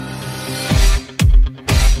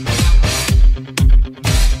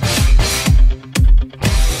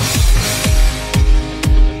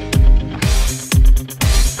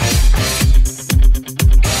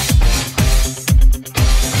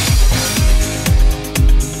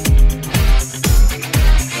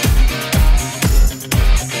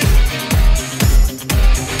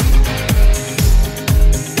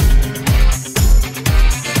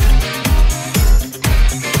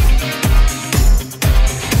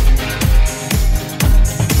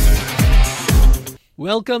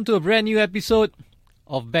Welcome to a brand new episode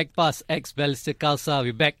of Backpass X Balestier Khalsa.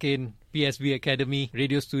 We're back in PSB Academy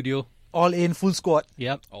Radio Studio. All in, full squad.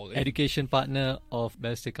 Yep. Education partner of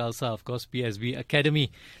Balestier Khalsa, of course, PSB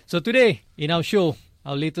Academy. So today, in our show,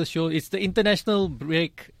 our latest show, it's the international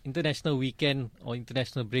weekend, or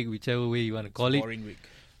international break, whichever way you want to call it. Boring week.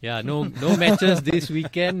 Yeah, no matches this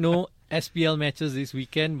weekend, no SPL matches this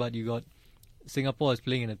weekend, but you got Singapore is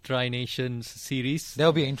playing in a Tri-Nations series.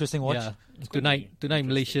 That'll be an interesting watch. Yeah, tonight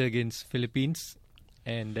Malaysia against Philippines,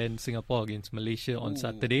 and then Singapore against Malaysia on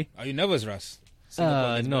Saturday. Are you nervous, Russ?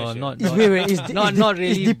 No, not Wait, not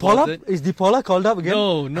really. Is Depola called up again?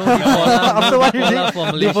 No Depola. After what you did, for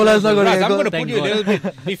Malaysia. Depola's not going to Russ, get I'm goal. going to put you a little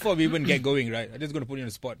bit before we even get going, right? I'm just going to put you on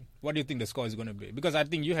the spot. What do you think the score is going to be? Because I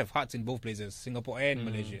think you have hearts in both places, Singapore and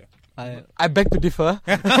Malaysia. I beg to differ.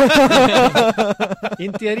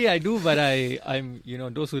 In theory, I do, but I'm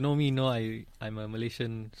those who know me know I'm a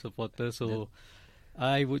Malaysian supporter, so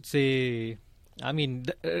I would say. I mean,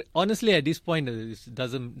 honestly, at this point, it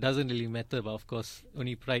doesn't really matter. But of course,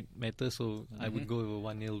 only pride matters. So I would go with a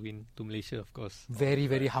 1-0 win to Malaysia, of course. Very,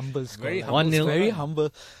 very humble score. Very 1-0. Very humble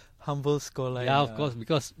scoreline. Yeah, of course,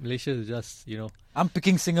 because Malaysia is just I'm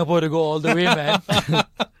picking Singapore to go all the way, man.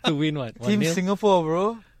 to win what? Team 1-0? Singapore,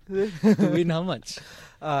 bro. To win how much?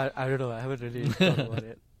 I don't know. I haven't really thought about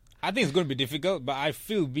it. I think it's going to be difficult, but I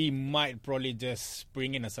feel we might probably just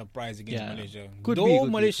bring in a surprise against Malaysia. Could Though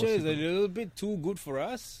be Malaysia is a possible. little bit too good for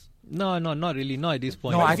us. No, not really. Not at this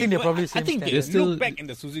point. No, I think they're probably I same think standard. they look back in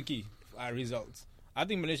the Suzuki results. I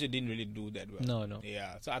think Malaysia didn't really do that well. No.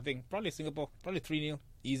 Yeah, so I think probably Singapore, probably 3-0.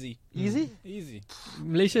 Easy. Easy?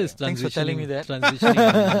 Malaysia is transitioning. Thanks for telling me that. Transitioning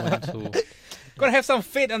at the moment, so. Gotta have some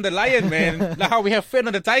faith on the lion, man. Like how we have faith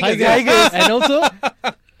on the tigers. Tigers. And also,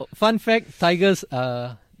 fun fact, tigers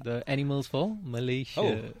are the animals for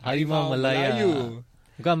Malaysia. Harimau Malaya.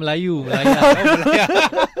 Bukan Melayu.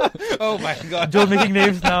 Malaya. Oh my god. Joe making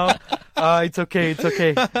names now. It's okay.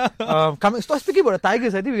 Speaking about the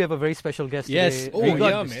Tigers, I think we have a very special guest Yes. today. Oh, we got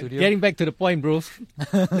yeah, man. Getting back to the point, bros.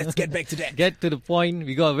 Let's get back to that. Get to the point.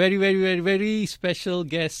 We got a very, very, very, very special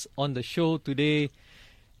guest on the show today.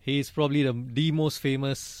 He's probably the most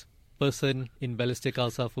famous person in Balestier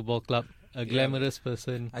Khalsa Football Club. A glamorous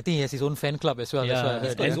person. I think he has his own fan club as well. Yeah. That's what I He's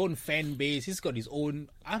heard. got his own fan base. He's got his own.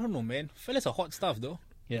 I don't know, man. Fella's a hot stuff, though.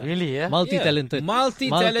 Yeah. Really, yeah? Multi-talented. Yeah.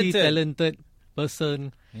 Multi-talented.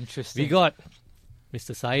 Person. Interesting. We got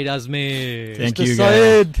Mr. Said Azmi. Thank Mr. you,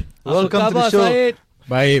 guys. Syed, welcome to the show. Syed.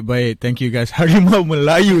 Bye. Thank you, guys. Harimau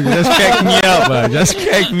Melayu just crack me up. Just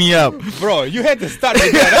crack me up. Bro, you had to start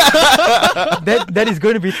with that. that is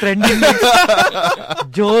going to be trending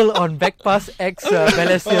next. Joel on Backpass X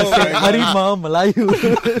Balestier said Harimau Melayu.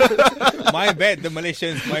 My bad, the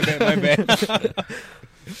Malaysians. My bad.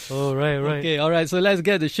 Oh, right. Okay, alright, so let's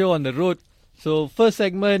get the show on the road. So, first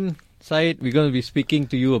segment, Syed, we're going to be speaking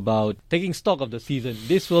to you about taking stock of the season.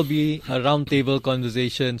 This will be a roundtable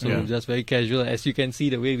conversation, so just very casual. As you can see,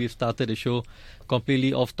 the way we've started the show,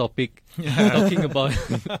 completely off topic, talking about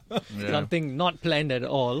something not planned at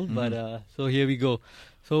all. But so here we go.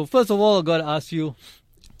 So first of all, I got to ask you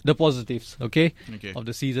the positives, okay, of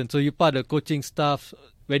the season. So you're part of the coaching staff.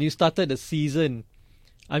 When you started the season,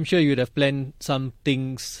 I'm sure you'd have planned some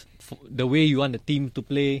things, the way you want the team to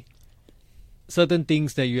play, certain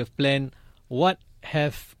things that you have planned. What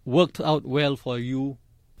have worked out well for you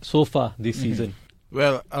so far this season?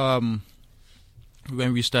 Well,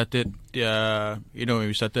 when we started, when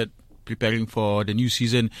we started preparing for the new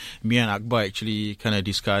season, me and Akbar actually kind of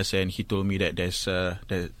discussed, and he told me that there's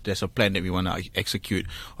a plan that we want to execute.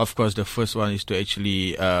 Of course, the first one is to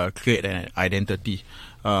actually create an identity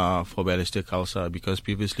for Balestier Khalsa, because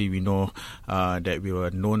previously we know that we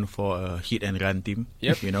were known for a hit and run team.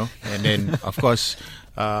 And then of course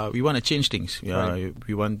we want to change things.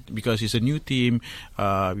 We want, because it's a new team,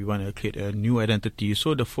 we want to create a new identity.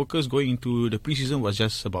 So the focus going into the preseason was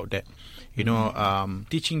just about that.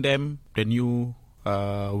 Teaching them the new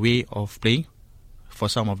way of playing for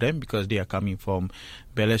some of them, because they are coming from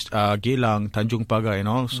Geylang, Tanjung Pagar and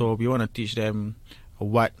all. So we want to teach them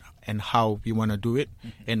what and how we want to do it,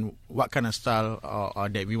 and what kind of style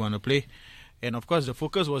that we want to play. And of course the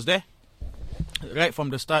focus was there right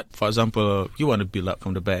from the start. For example, you want to build up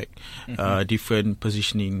from the back, different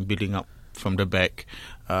positioning, building up from the back,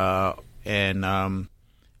 and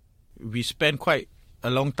we spent quite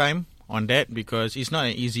a long time on that, because it's not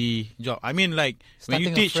an easy job. I mean, like when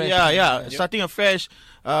you teach, starting afresh,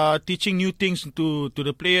 teaching new things to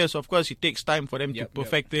the players. Of course, it takes time for them to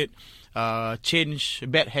perfect it. Change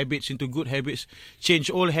bad habits into good habits,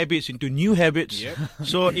 change old habits into new habits.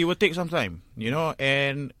 So it will take some time,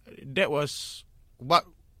 and that was what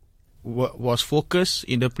was focused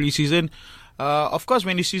in the preseason. Of course,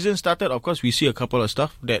 when the season started, of course, we see a couple of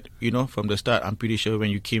stuff that, from the start, I'm pretty sure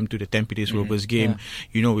when you came to the Tampines Rovers game,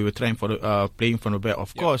 we were trying for the playing from the back.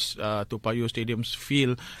 Of course, Toa Payoh Stadium's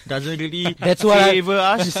feel doesn't really favor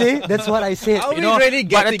us. You say? That's what I said. Are we really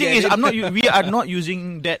but the getting thing at is, it? we are not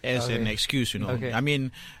using that as an excuse, Okay. I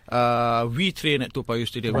mean, we train at Toa Payoh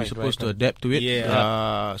Stadium. We're supposed to adapt to it.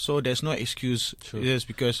 Yeah. So there's no excuse. Just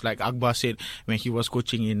because, like Akbar said, when he was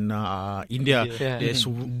coaching in India, there's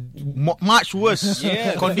much worse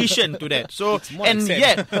condition to that. So and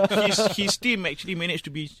yet his team actually managed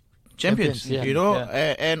to be champions.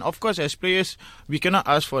 And of course, as players, we cannot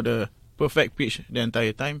ask for the perfect pitch the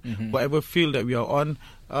entire time. Whatever field that we are on,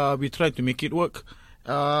 we try to make it work.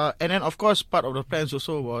 And then, of course, part of the plans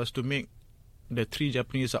also was to make the 3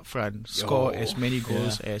 Japanese up front score as many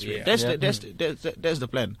goals as we. That's the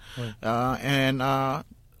plan. And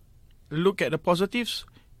look at the positives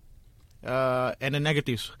and the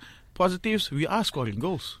negatives. Positives, we are scoring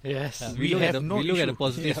goals. Yes. We look at the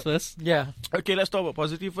positives first. Yeah. Okay, let's talk about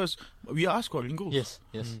positive first. We are scoring goals. Yes.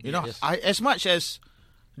 Yes. As much as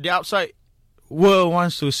the outside world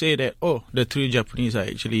wants to say that, the 3 Japanese are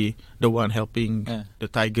actually the one helping the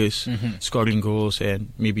Tigers scoring goals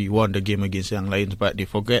and maybe won the game against Young Lions, but they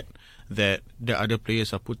forget that the other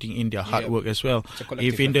players are putting in their hard work as well.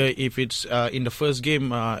 If it's in the first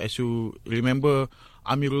game, as you remember,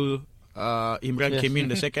 Amirul Imran came in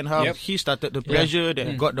the second half. He started the pressure,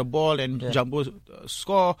 then got the ball and Jumbo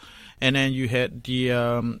score. And then you had the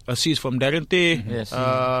assist from Darren Tay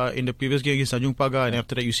in the previous game against Tanjung Pagar. And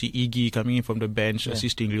after that, you see Iggy coming in from the bench,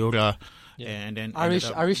 assisting Leora. And then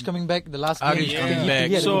Arish coming back the last game. Arish coming back.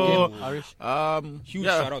 Huge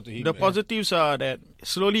shout out to him. The positives are that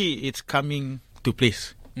slowly it's coming to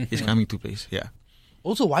place. It's coming to place,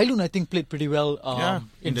 Also, Wailun, I think, played pretty well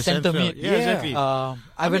in the centre mid. Exactly.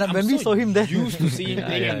 When we saw him there, used to see him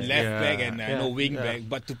playing on left back and wing back,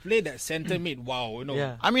 but to play that centre mid, wow,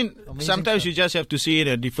 I mean, amazing sometimes stuff. you just have to see it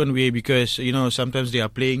a different way because sometimes they are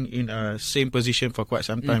playing in a same position for quite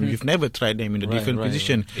some time. You've never tried them in a different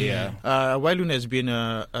position. Wailun has been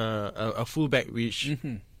a fullback which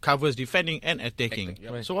covers defending and attacking.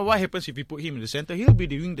 So what happens if you put him in the centre? He'll be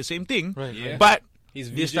doing the same thing, but his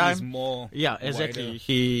this vision time is more exactly.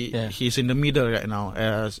 wider. He's in the middle right now,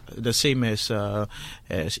 as the same as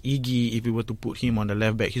Iggy. If we were to put him on the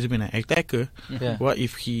left back, he's been an attacker. What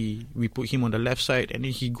if we put him on the left side and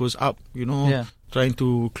then he goes up? Trying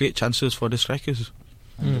to create chances for the strikers.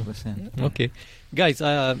 100%. Okay, guys.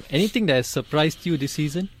 Anything that has surprised you this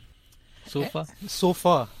season so far? So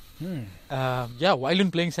far. Wailun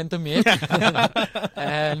playing centre mid,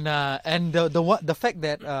 and the fact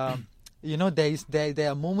that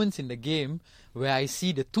there are moments in the game where I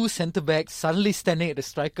see the 2 centre backs suddenly standing at the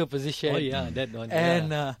striker position. Oh yeah, that one.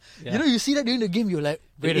 And you see that during the game, you're like,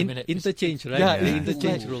 wait a minute, interchange, right? Yeah, They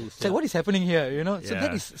interchange roles. It's like, what is happening here? So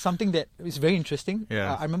that is something that is very interesting.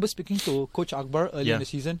 I remember speaking to Coach Akbar earlier in the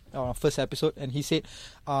season, first episode, and he said,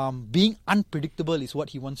 being unpredictable is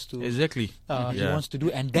what he wants to. Exactly. He wants to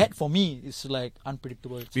do, and that for me is like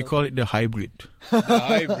unpredictable. We call it the hybrid.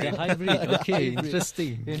 Hybrid. Okay,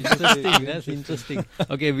 interesting. That's interesting.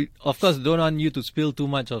 Okay, we, of course, don't want you to spill too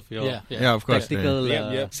much of your of course, tactical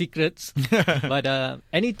secrets. But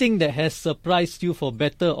anything that has surprised you for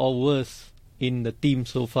better or worse in the team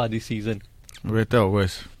so far this season? Better or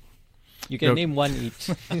worse? You can name one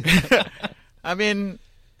each. I mean,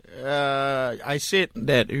 I said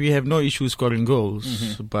that we have no issue scoring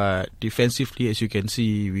goals, but defensively, as you can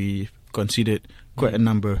see, we conceded quite a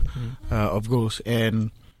number of goals,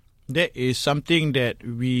 and that is something that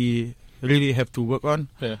we really have to work on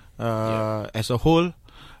as a whole.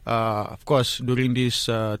 Of course, during this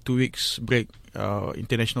 2 weeks break,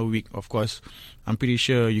 international week, of course, I'm pretty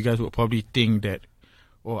sure you guys would probably think that,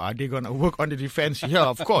 are they going to work on the defense? Yeah,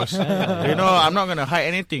 of course. I'm not going to hide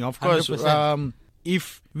anything. Of course,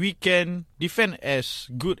 if we can defend as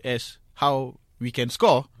good as how we can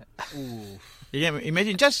score,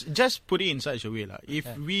 imagine, just put it in such a way. If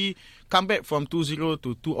we come back from 2-0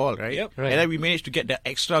 to 2-2, right? And then we manage to get the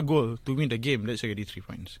extra goal to win the game, that's already 3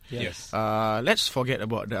 points. Yes. Let's forget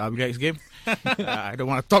about the Abirex game. I don't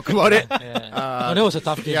want to talk about it. That was a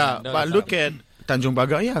tough game. But look at Tanjung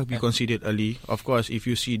Pagar, we conceded early. Of course, if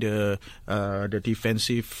you see the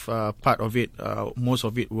defensive part of it, most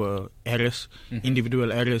of it were errors,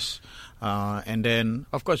 individual errors. And then,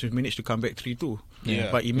 of course, we managed to come back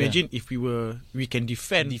 3-2. But imagine if we can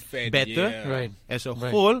defend better as a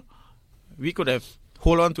whole, we could have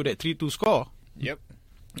hold on to that 3-2 score.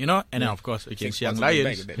 And then, of course, against Young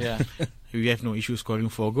Lions, we have no issue scoring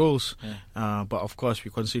 4 goals. But of course, we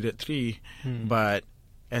conceded 3. But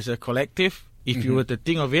as a collective, if you were to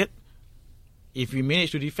think of it, if we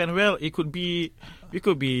manage to defend well, we could be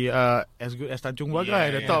as good as Tanjung Pagar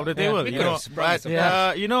at the top of the table. You know,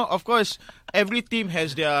 but you know, of course, every team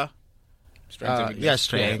has their strength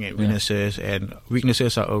and weaknesses, and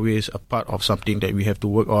weaknesses are always a part of something that we have to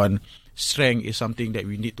work on. Strength is something that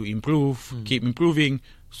we need to improve, keep improving.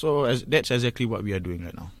 So that's exactly what we are doing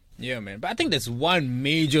right now. Yeah, man. But I think there's one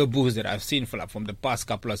major boost that I've seen from the past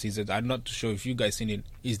couple of seasons. I'm not too sure if you guys seen it.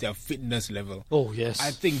 Is their fitness level. Oh yes.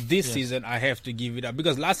 I think this season I have to give it up,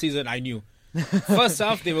 because last season I knew. First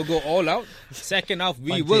half they will go all out. Second half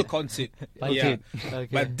we will concede. Okay.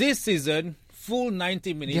 But this season, full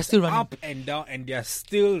 90 minutes, They're still running. up and down, and they're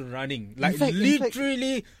still running. Like In fact,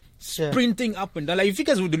 literally sprinting up and down. Like if you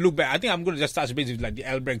guys would look back, I think I'm going to just touch base with like the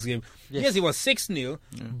Albrechts game. Yes, it was 6-0,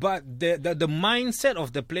 but the mindset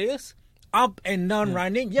of the players, up and down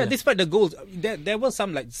running. Despite the goals, there were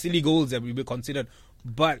some like silly goals that we were considered,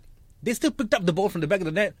 but they still picked up the ball from the back of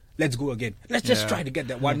the net. Let's go again. Let's just try to get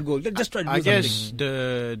that one goal. Let's just try to do something. I guess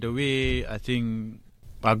the way I think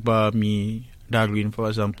Akbar, me, Darwin, for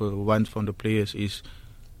example, wants from the players is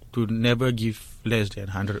to never give less than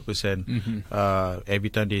 100% every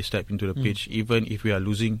time they step into the pitch, even if we are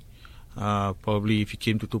losing. Probably if you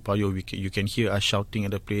came to Tupayo, you can hear us shouting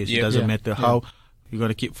at the players. It doesn't matter how. You're going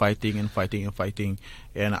to keep fighting and fighting and fighting.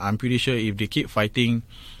 And I'm pretty sure if they keep fighting,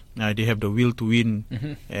 they have the will to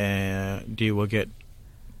win, and they will get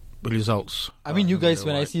results. I mean, you guys,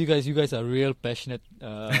 when I see you guys are real passionate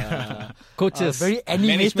coaches. Very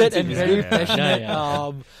animated and very passionate.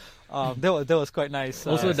 That was quite nice.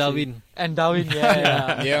 Also Darwin. And Darwin,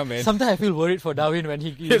 Yeah, man. Sometimes I feel worried for Darwin when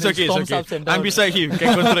he It's okay. storms up and down. I'm beside him.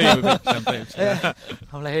 Can control him a bit sometimes.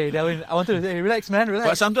 I'm like, hey, Darwin, I wanted to say, relax, man, relax.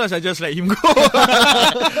 But sometimes I just let him go.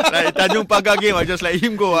 Like Tanjung Pagar game, I just let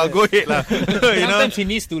him go. Go ahead lah. You know. Sometimes he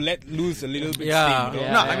needs to let loose a little bit.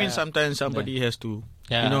 Steam, No, I mean sometimes somebody has to.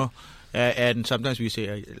 You know. And sometimes we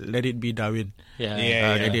say, let it be Darwin.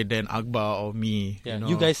 Let it then Akbar or me. Yeah. You know.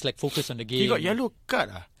 You guys like focus on the game. He got yellow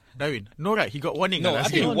card. Darwin. No, right? He got warning. No, I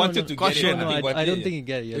think he wanted to caution. get it. I don't think he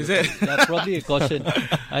get it. Is it? That's probably a caution.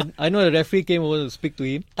 I know the referee came over to speak to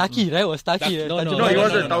him. Taki, right? Was Taki? No, it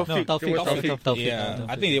wasn't Taufik. Taufik. Yeah,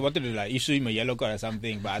 I think they wanted to like issue him a yellow card or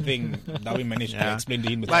something, but I think Darwin managed to explain to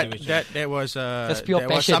him the But situation. that was pure that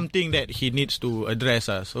was passion. something that he needs to address.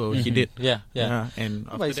 So he did. Yeah. And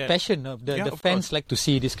But it's after that, passion. The fans like to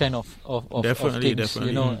see this kind of Definitely, things, definitely.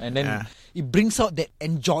 you know, and then it brings out that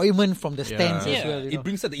enjoyment from the stands as well. It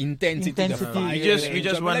brings out the intensity. The fire, we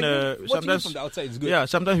just want sometimes from the outside is good. Yeah,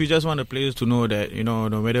 sometimes we just want the players to know that, you know,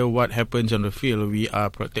 no matter what happens on the field, we are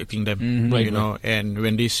protecting them. You know, and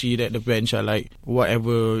when they see that the bench are like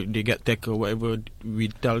whatever they get tackled, whatever we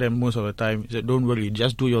tell them most of the time is that don't worry,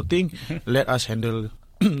 just do your thing. Let us handle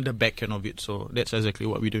the back end of it. So that's exactly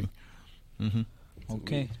what we're doing.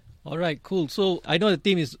 Okay. All right. Cool. So I know the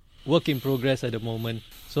team is work in progress at the moment.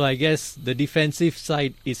 So I guess the defensive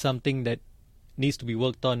side is something that needs to be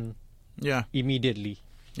worked on. Yeah. Immediately.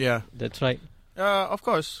 Yeah. That's right. Of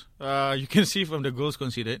course. You can see from the goals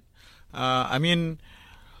conceded. I mean,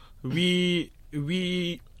 we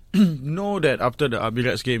know that after the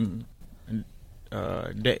Albrechts game,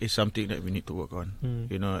 that is something that we need to work on.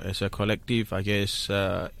 You know, as a collective, I guess,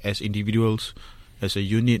 as individuals, as a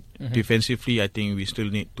unit, defensively, I think we still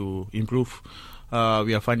need to improve.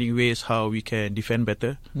 We are finding ways how we can defend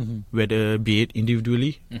better, whether be it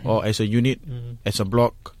individually or as a unit, as a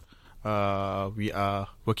block. We are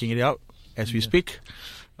working it out as we speak.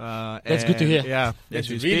 That's good to hear. Yeah,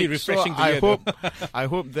 that's as we really speak. refreshing So to hear. I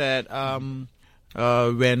hope that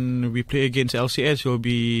when we play against LCS, you'll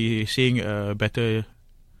be seeing a better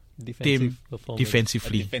team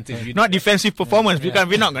defensively. Not defensive performance, because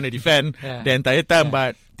we're not going to defend the entire time,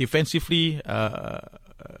 but defensively,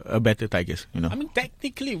 a better Tigers, you know. I mean,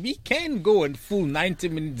 technically, we can go and full 90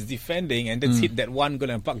 minutes defending and then hit that one goal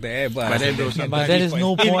and park the air. But there is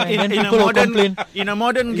no point. In a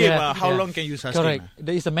modern game, how long can you sustain? Correct.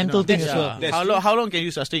 There is a mental thing as well. How long can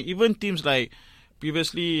you sustain? Even teams like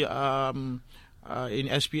previously in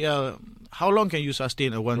SPL, how long can you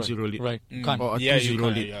sustain a 1-0 lead? Right. Or a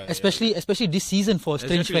 2-0 lead? Especially this season, for a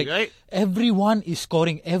strange fact, right? Everyone is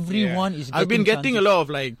scoring. Everyone is getting I've been getting chances. a lot of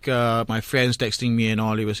like my friends texting me and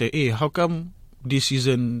all. They will say, hey, how come this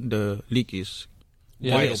season the league is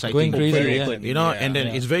quite exciting, going crazy, you know, and then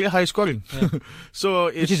it's very high scoring. So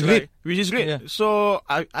it's which is great. Yeah. So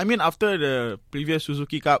I mean, after the previous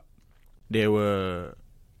Suzuki Cup, there were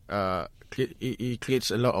it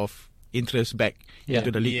creates a lot of interest back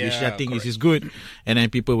into the league, which I think is good. And then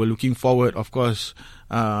people were looking forward. Of course,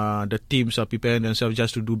 the teams are preparing themselves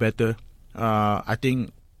just to do better. I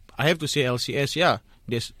think I have to say LCS,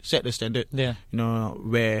 they set the standard. Yeah. You know,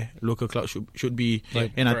 where local clubs should be,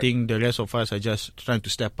 Right, and I correct. think the rest of us are just trying to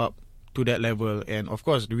step up to that level. And of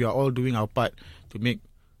course, we are all doing our part to make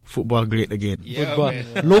football great again. Yeah, Football.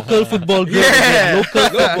 man. Local football great again. Local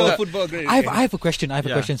Local football great. I have a question. I have a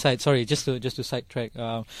Yeah. question. Sorry, just to sidetrack.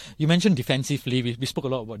 You mentioned defensively. We spoke a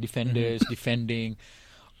lot about defenders, defending.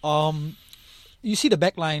 You see the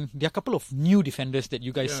back line. There are a couple of new defenders that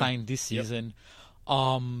you guys signed this season.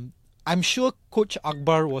 I'm sure Coach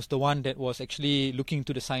Akbar was the one that was actually looking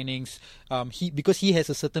to the signings. Because he has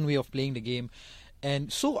a certain way of playing the game,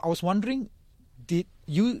 and so I was wondering, did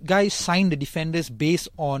you guys sign the defenders based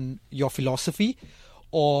on your philosophy,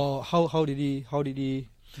 or how did he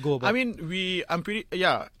go about? I mean, we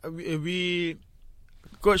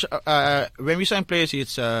coach. When we sign players,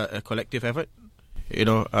 it's a collective effort. You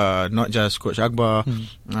know, not just Coach Akbar.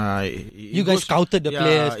 You guys scouted the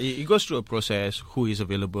players. It goes through a process. Who is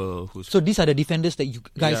available? So these are the defenders that you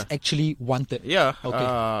guys actually wanted. Yeah.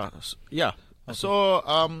 Okay. So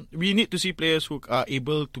we need to see players who are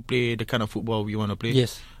able to play the kind of football we want to play.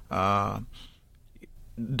 Yes. The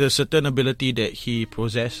certain ability that he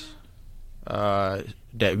possesses,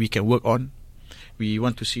 that we can work on. We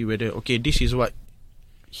want to see whether this is what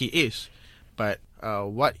he is, but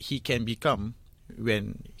what he can become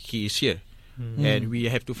when he is here, and we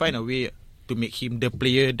have to find a way to make him the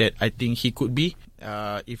player that I think he could be.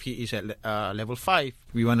 If he is at level 5,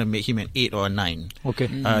 we want to make him an 8 or a 9. Okay.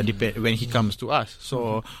 When he comes to us.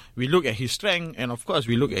 So we look at his strength, and of course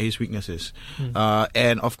we look at his weaknesses.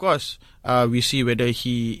 And of course we see whether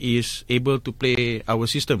he is able to play our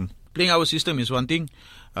system. Playing our system is one thing.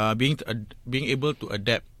 Being able to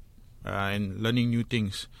adapt and learning new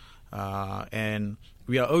things. And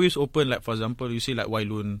we are always open. Like for example, you see like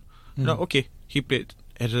Wailun. He played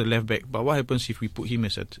as a left back, but what happens if we put him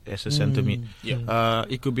as a centre mid?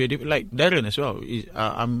 It could be like Darren as well.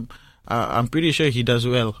 I'm pretty sure he does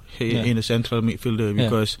well in the central midfielder,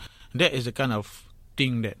 because that is the kind of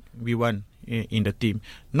thing that we want in the team.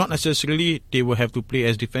 Not necessarily they will have to play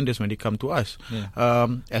as defenders when they come to us.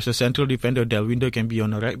 As a central defender, Delwinder can be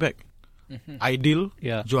on the right back. Ideal,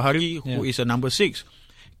 Johari, who is a number 6,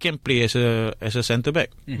 can play as a centre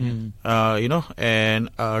back. And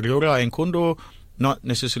Riora and Kondo, not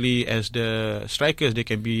necessarily as the strikers, they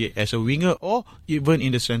can be as a winger or even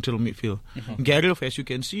in the central midfield. Gareth, as you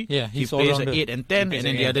can see, he plays at 8 and 10, and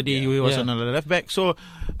then the other day he was on the left back. So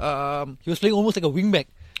he was playing almost like a wing back.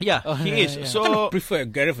 He is. So I kind of prefer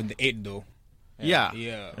Gareth in the 8 though.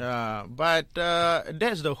 But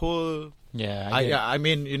that's the whole. I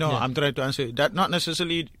mean, I'm trying to answer that. Not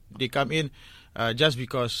necessarily they come in just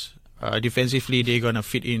because defensively they're gonna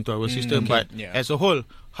fit into our system, but as a whole,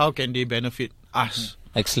 how can they benefit us?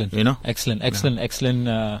 Excellent. Excellent.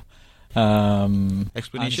 Explanation.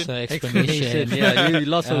 You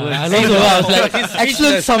lost a word. I was like,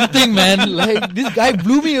 excellent something, man. Like this guy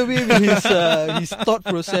blew me away with his thought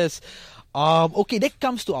process. Okay, that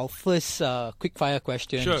comes to our first quick fire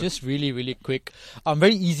question. Sure. Just really, really quick.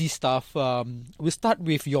 Very easy stuff. We'll start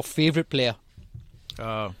with your favorite player.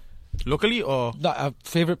 Locally or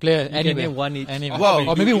favorite player You can anywhere. name one each. Anywhere. Wow,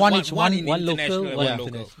 or maybe one each. one One international, local, one one local.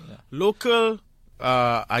 international. Yeah. local?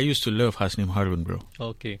 I used to love Hasnim Harun, bro.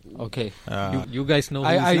 Okay. Okay. You guys know.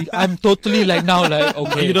 I'm totally like now like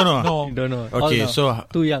okay. You don't know? No. You don't know. Okay, All so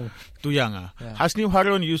too young. too young. Yeah. Hasnim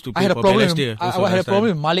Harun used to I play had a for problem. Balestier. I had a problem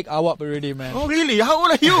with Malik Awab already, man. Oh really? How old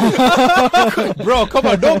are you? Bro, come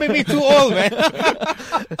on, don't make me too old, man.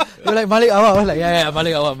 You're like Malik Awab. I was like, yeah,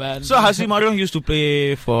 Malik Awab, man. So Hasnim Harun used to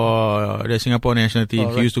play for the Singapore national team.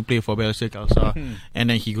 Right. He used to play for Balestier Khalsa, and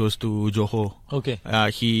then he goes to Johor. Okay.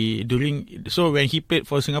 So when he played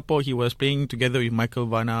for Singapore, he was playing together with Michael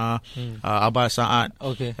Vanna, Abbas Saad.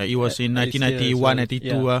 Okay. He was in Alistair 1991, as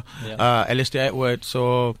well. 92. Alistair Edwards.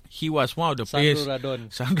 So he was one of the players.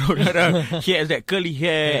 Sandro Radon. He has that curly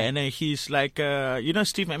hair, and then he's like,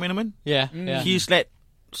 Steve McManaman. Yeah. He's like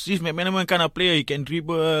Steve McManaman kind of player. He can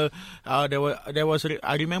dribble. There was.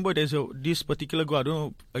 I remember there's this particular goal. I don't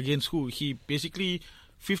know against who. He basically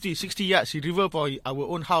 50, 60 yards. He dribbled for our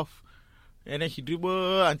own half. And then he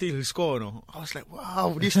dribble until he score. No? I was like,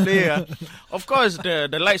 wow, this player. Of course, the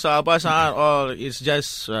likes of Abbas are all. It's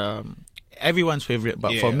just everyone's favorite.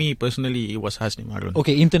 But for me personally, it was Hasnim Harun.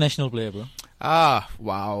 Okay, international player, bro.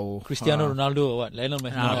 Wow. Cristiano Ronaldo or what? Lionel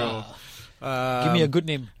Messi. No. Give me a good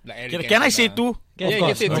name. Like Can I say two? Of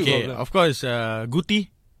course, say no two. Okay, problem. of course, Guti.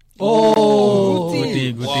 Oh,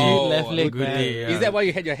 Guti. Wow. Left leg, Guti, man. yeah. Is that why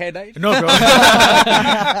you had your hair dyed? No, bro.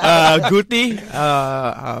 Guti,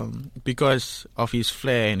 because of his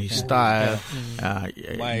flair and his style,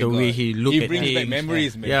 My the way God. he looked He at brings back things.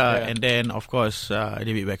 memories, man. Yeah, and then of course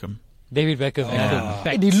David Beckham. David Beckham.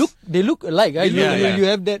 Hey, they look alike. Right? You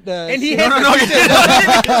have that. And he has No,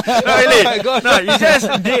 really. Oh my God. No, it's just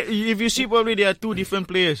if you see, probably there are two different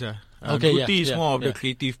players. Guti is more of the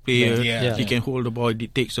creative player. Yeah. He can hold the ball, he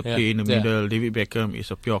takes the play in the middle. David Beckham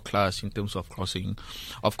is a pure class in terms of crossing.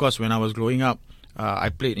 Of course, when I was growing up, I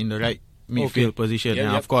played in the right midfield position,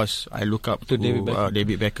 and of course, I look up to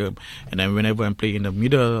David Beckham. And then whenever I'm playing in the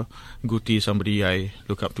middle, Guti is somebody I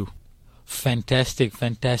look up to. Fantastic.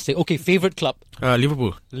 Okay, favorite club?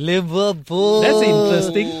 Liverpool. That's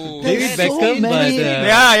interesting. David Beckham,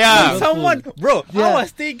 but Someone, bro, I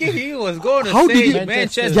was thinking he was going to How say did you-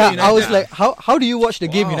 Manchester Yeah, United. I was like, how do you watch the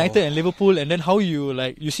game United and Liverpool, and then how you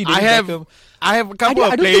see David Beckham? I have a couple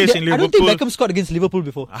of players in Liverpool. I don't think Beckham scored against Liverpool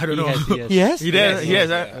before. I don't know. He has? He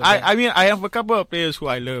has. I mean, I have a couple of players who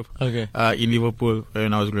I love. Okay. In Liverpool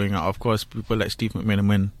when I was growing up, of course, people like Steve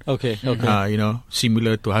McManaman. Okay.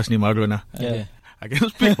 Similar to Hasni Marona. Yeah. I can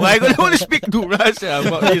speak. Why I don't want to speak to Russ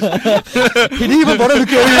about this? He didn't even bother to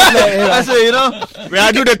carry it. I say, when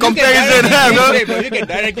I do the comparison, You can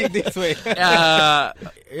direct it this way.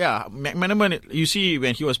 McManaman. You see,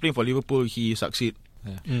 when he was playing for Liverpool, he succeed.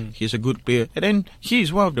 He's a good player, and then he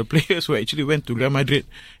is one of the players who actually went to Real Madrid.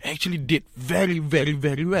 Actually, did very, very,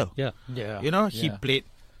 very well. yeah. He played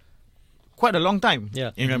quite a long time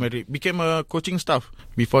in Real Madrid. Became a coaching staff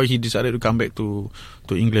before he decided to come back to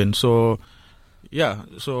England. So,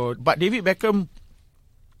 but David Beckham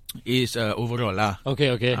is overall lah.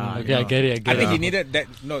 Okay. I get it. I think he needed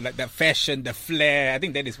that fashion, the flair. I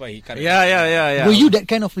think that is why he cut it. Yeah. Were you that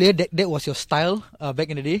kind of player? That was your style back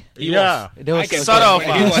in the day? Yeah. I can sort of.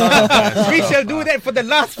 We shall do that for the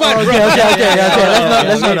last part, bro. Okay.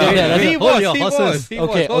 Let's not do that. He Hold your was. horses. He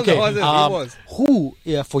was. Who,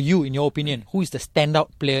 for you, in your opinion, who is the standout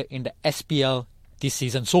player in the SPL this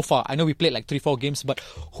season so far? I know we played like 3-4 games, but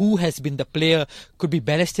who has been the player? Could be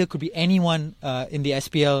Balestier, could be anyone in the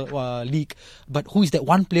SPL league, but who is that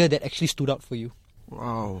one player that actually stood out for you?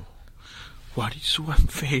 Wow, what is so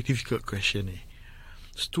very difficult question.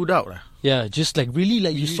 Stood out lah. Yeah, just like really,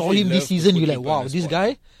 like you saw him this season, you're like, wow, this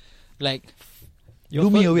guy, like,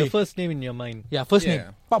 blew me away. The first name in your mind. Yeah, first name.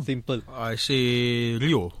 Pop. Simple. I say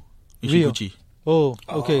Rio Ishiguchi. Oh,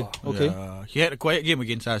 okay. Yeah, he had a quiet game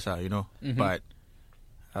against us, but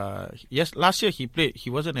yes, last year he played. He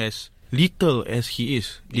wasn't as lethal as he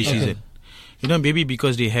is this season. Maybe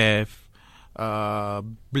because they have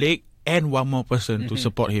Blake and one more person to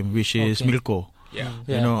support him, which is Milko.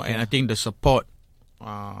 And I think the support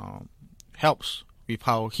helps with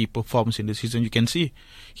how he performs in the season. You can see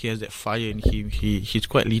he has that fire, and he's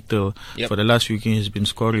quite lethal. For the last few games he's been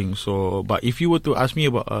scoring. So, but if you were to ask me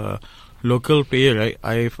about a local player, right,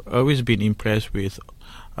 I've always been impressed with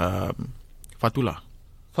Fatullah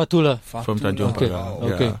from Tanjung Pagar.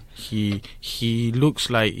 Okay. He looks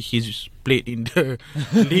like he's played in the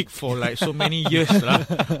league for like so many years,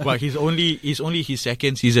 but it's only his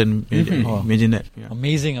second season. Imagine that. Yeah.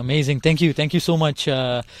 Amazing. Thank you so much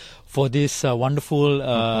for this wonderful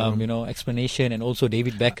explanation, and also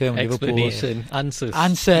David Beckham, Explanation, Liverpool.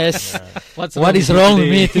 answers. What is wrong with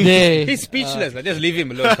me today? He's speechless. Just leave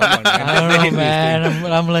him alone. Come on, man. I don't know,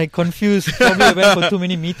 man. I'm like confused. Probably I went for too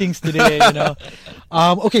many meetings today.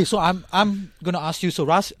 Okay, so I'm gonna ask you. So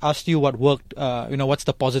Ras asked you what worked. What's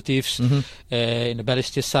the positives in the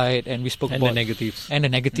Balestier side, and we spoke about the negatives.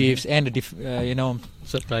 and the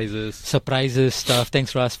surprises stuff.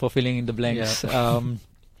 Thanks, Ras, for filling in the blanks.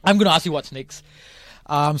 I'm gonna ask you what's next.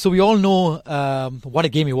 So we all know what a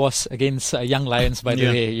game it was against Young Lions, by the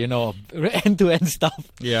way, end-to-end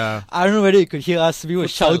stuff. Yeah. I don't know whether you could hear us. We were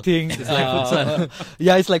shouting. It's like futsal.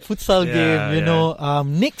 Yeah, it's like futsal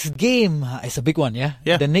game, Next game is a big one, yeah?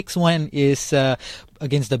 The next one is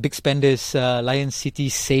against the big spenders, Lion City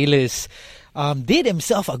Sailors. They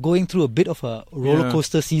themselves are going through a bit of a roller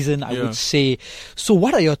coaster season, I would say. So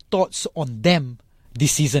what are your thoughts on them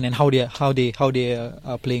this season, and how they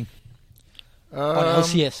are playing on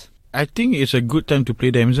LCS? I think it's a good time to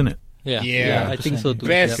play them, isn't it? Yeah, I think so too.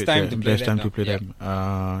 Best time to play them.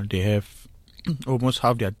 They have almost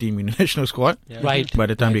half their team in the national squad. Right. By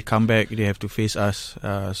the time they come back, they have to face us.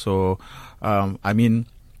 I mean,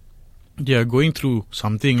 they are going through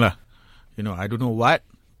something lah. I don't know what,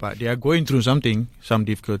 but they are going through something, some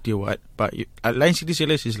difficulty or what. But Lion City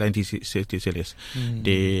Sailors is Lion City Sailors.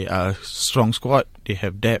 They are a strong squad. They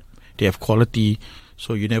have depth. They have quality.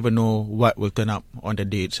 So you never know what will turn up on the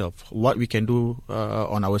day itself. What we can do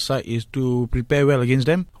on our side is to prepare well against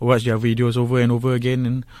them, watch their videos over and over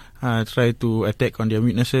again, and try to attack on their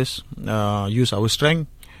weaknesses, use our strength,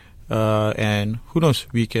 and who knows,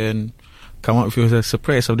 we can come up with a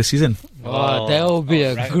surprise of the season. Oh, that would be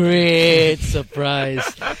a great surprise.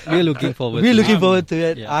 We're looking forward. We're to looking it. forward to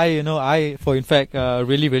it. Yeah. I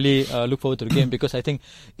really look forward to the game because I think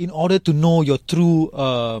in order to know your true,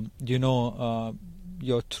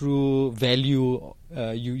 your true value,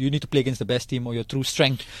 you need to play against the best team or your true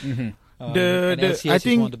strength. And LCS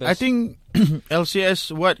is one of the I best. think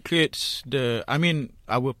LCS what creates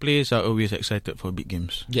our players are always excited for big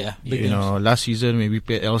games. Yeah, big You games. know, last season when we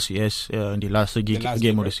played LCS, in the last game last of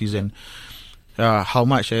game, the right? season, how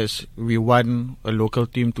much as we want a local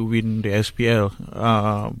team to win the SPL,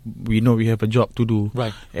 we know we have a job to do,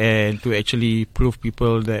 Right. and to actually prove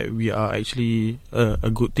people that we are actually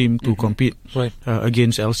a good team to compete Right.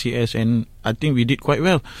 against LCS, and I think we did quite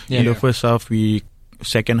well in the first half.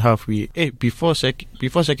 Second half before second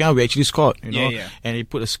half we actually scored, and it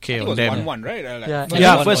put a I scare think it on was them. 1-1, right?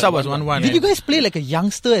 Yeah. First half was 1-1. Did you guys play like a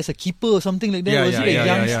youngster as a keeper or something like that? Was it a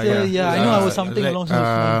youngster? Yeah, I know I was something along those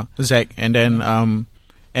lines. Zach, and then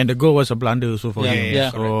and the goal was a blunder also for him. Yeah.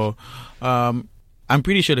 So I'm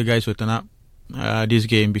pretty sure the guys will turn up this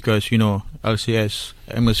game because LCS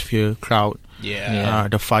atmosphere, crowd,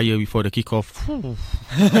 the fire before the kickoff.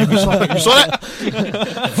 You saw that?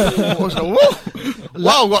 I was like, whoa!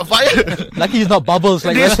 Wow, got fire! Lucky it's not bubbles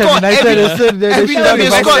like They West Ham scored United. every time they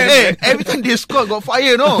scored. Every time they scored, got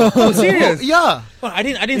fire. No, serious? Yeah. Well, I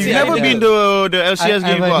didn't You've see. never been to the LCS I game,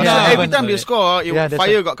 haven't, boss. yeah, I Every haven't. time they score, that's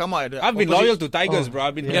fire right. got come out. I've been loyal to Tigers, bro.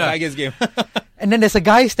 I've been to the Tigers game. And then there's a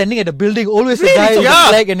guy standing at the building, always a guy with a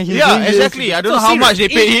flag, and he's doing this. exactly. I don't know how much they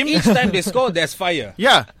pay him. Each time they score, there's fire.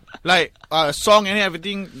 Yeah, like song and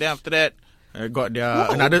everything. Then after that, got their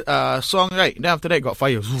another song, right? Then after that, got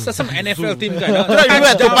fire. So some NFL team guy. Try to do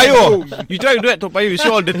at Toa Payoh. You try to do at Toa Payoh, you see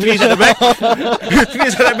all the trees at the back.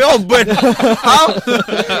 Trees at the back all burnt. How?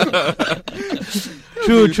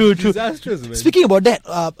 True. Disastrous, man. Speaking about that,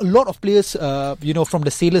 a lot of players, from the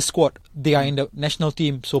Sailors squad, they are in the national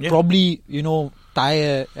team, so probably,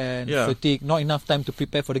 tired and fatigued, not enough time to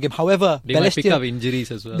prepare for the game. However, They might pick up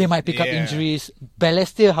injuries as well. They might pick up injuries.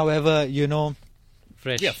 Balestier, however,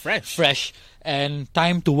 Fresh. Yeah, fresh. fresh and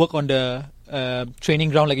time to work on the training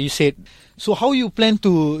ground, like you said. So, how you plan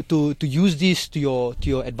to use this to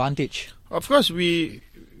your advantage? Of course, we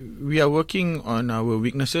are working on our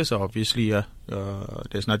weaknesses. Obviously,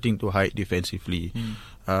 there's nothing to hide defensively.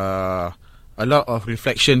 A lot of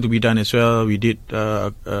reflection to be done as well. We did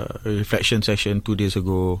a reflection session 2 days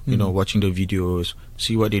ago. Watching the videos,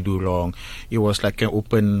 see what they do wrong. It was like an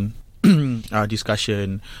open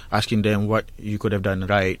discussion, asking them what you could have done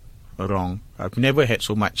right or wrong. I've never had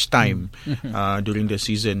so much time during the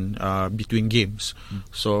season between games.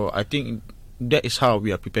 So I think that is how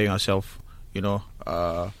we are preparing ourselves.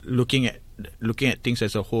 Looking at things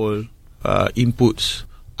as a whole, inputs,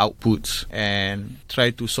 outputs, and try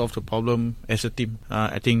to solve the problem as a team.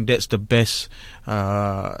 I think that's the best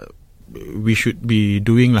we should be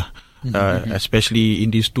doing lah. Especially in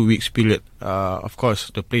this 2 weeks period. Of course,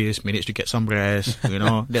 the players manage to get some rest.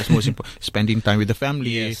 That's most important. Spending time with the family.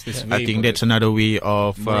 Yes, that's I very think that's another way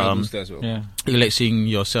of Morale booster as well. relaxing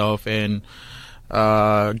yourself and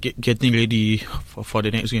getting ready for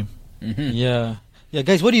the next game. Yeah,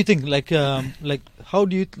 guys, what do you think?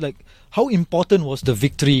 How important was the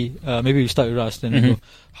victory? Maybe we start with Ras. Then we go.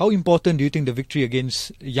 How important do you think the victory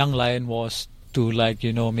against Young Lion was to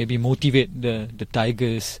maybe motivate the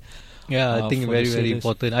Tigers? Yeah, I think for very, the very Sailors?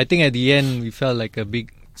 important. I think at the end, we felt like a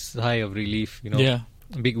big sigh of relief, Yeah.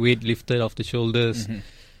 A big weight lifted off the shoulders.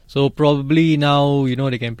 So probably now,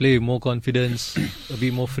 they can play with more confidence, a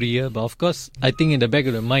bit more freer. But of course, I think in the back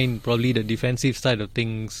of the mind, probably the defensive side of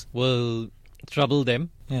things will trouble them.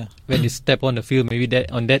 Yeah. When they step on the field, maybe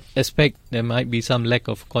that on that aspect there might be some lack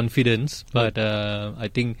of confidence. But I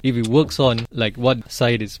think if it works on like what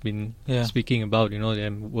side has been speaking about,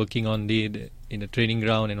 them working on in the training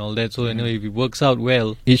ground and all that. So if it works out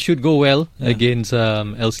well, it should go well against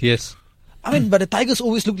LCS. I mean, but the Tigers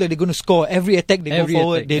always look like they're going to score. Every attack they go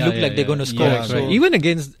forward, they look like they're going to score. Yeah, So even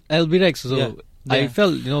against Albirex, so I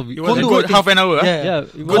felt It was a good half an hour.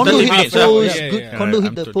 Kondo hit the 30 minutes, post. yeah, Good. yeah. Kondo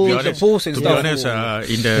hit the post. The post and To be stuff. honest,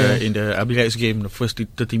 in the Abirex game, the first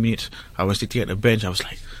 30 minutes, I was sitting at the bench. I was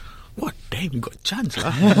like, "What? Damn, we got a chance, lah."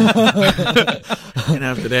 And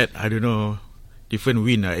after that, I don't know, different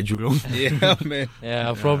win at Jurong. Yeah, man.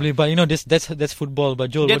 Yeah, probably. But that's football. But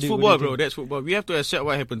Joel, That's what football, do you bro. That's football. We have to accept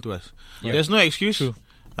what happened to us. Yeah. There's no excuse.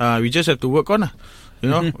 We just have to work on.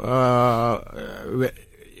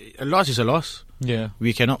 A loss is a loss. Yeah.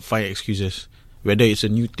 We cannot find excuses. Whether it's a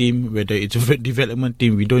new team, whether it's a development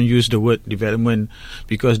team, we don't use the word development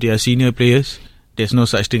because they are senior players. There's no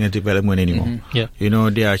such thing as development anymore. Yeah.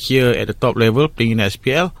 They are here at the top level playing in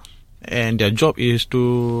SPL. and their job is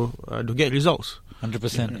to get results.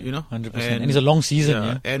 100%. You know, 100%. And it's a long season.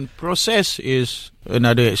 Yeah. And process is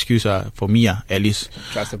another excuse for me, at least.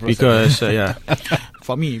 Trust the process. Because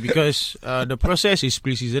for me, because the process is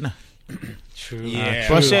pre-season. True. Yeah.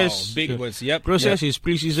 Process. Big words. Yep. Process is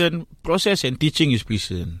pre-season. Process and teaching is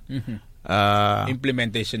pre-season.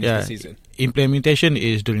 Implementation is the season. Implementation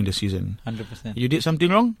is during the season. 100%. You did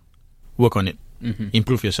something wrong, work on it.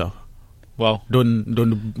 Improve yourself. Wow.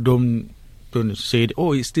 Don't say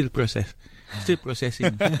oh, it's still process. Still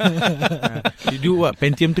processing. You do what?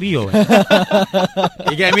 Pentium 3 or what?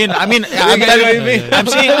 You get what I mean? I'm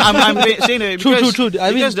saying that because, true.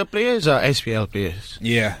 Because the players are SPL players.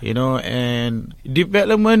 Yeah. You know, and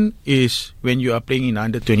development is when you are playing in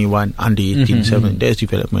under 21, under 18, 7. That's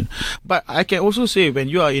development. But I can also say when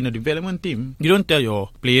you are in a development team, you don't tell your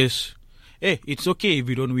players, hey, it's okay if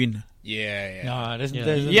you don't win. Yeah. No, there's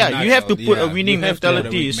You have to put a winning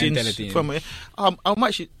mentality mentality from how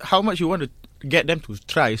much you want to get them to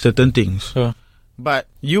try certain things. Sure. But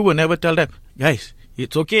you will never tell them, guys,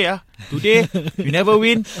 it's okay. Today you never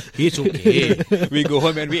win, it's okay. We go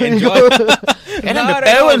home and we enjoy. And then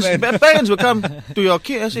the parents will come to your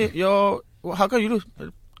kid and say, how come you lose?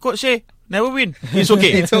 Coach say never win, it's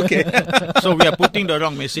okay. It's okay. So we are putting the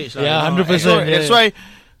wrong message. 100%. So that's why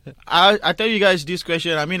I tell you guys this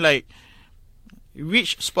question. I mean, like,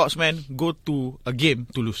 which sportsman go to a game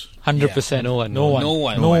to lose? 100%. No one. No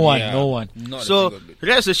one. Not So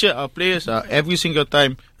rest assured, our players are every single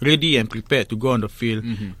time ready and prepared to go on the field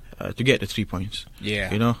to get the 3 points.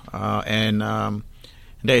 Yeah. You know, and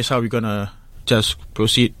that is how we're gonna just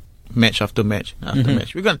proceed match after match after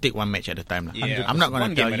match. We're gonna take one match at a time. Yeah. I'm not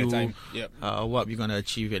gonna tell you Yep. what we're gonna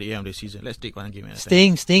achieve at the end of the season. Let's take one game at a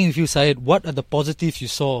time. Staying with you, Syed, what are the positives you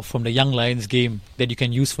saw from the Young Lions game that you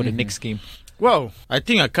can use for the next game? Well, I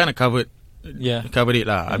think I kind of covered it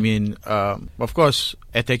lah. Yeah. I mean, of course,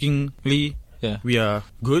 attackingly, we are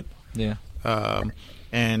good. Yeah.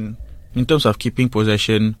 And in terms of keeping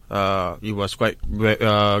possession, it was quite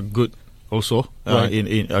good also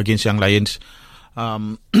in against Young Lions.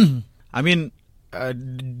 I mean,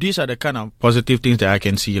 these are the kind of positive things that I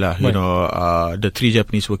can see lah. You know, the three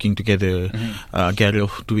Japanese working together,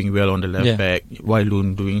 Gareth doing well on the left back,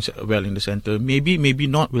 Wailun doing well in the center. Maybe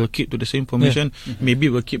not. We'll keep to the same formation. Maybe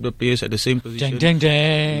we'll keep the players at the same position. Dang.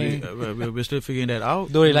 We're still figuring that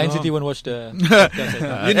out. Don't worry, Lion City won't watch the.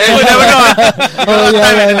 You never know.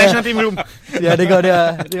 The national team room. Yeah,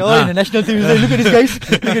 they're all in the national team. Like, look at these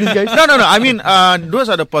guys. No. I mean, those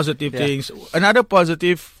are the positive things. Another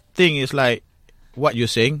positive thing is like what you're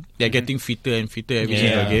saying. They're getting fitter and fitter every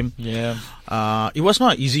single game. Yeah. It was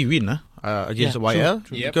not an easy win against YL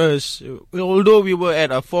true. Yep. because although we were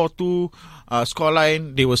at a 4-2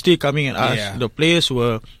 scoreline, they were still coming at us. Yeah. The players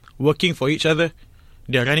were working for each other.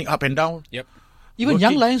 They're running up and down. Yep. Even Okay.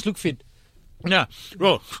 Young Lions look fit. Yeah,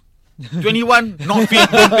 bro. 21, not fit,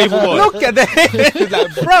 don't play football. Look at that.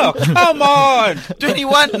 Like, bro, come on.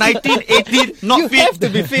 21, 19, 18, not You fit. have to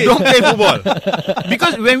be fit. Don't play football.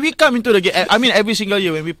 Because when we come into the game, I mean every single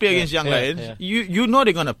year when we play against Young Lions, you know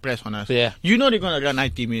they're gonna press on us. Yeah. You know they're gonna run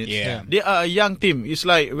 90 minutes. Yeah. They are a young team. It's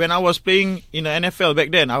like when I was playing in the NFL back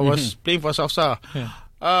then. I was playing for Southside.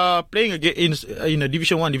 Playing again in a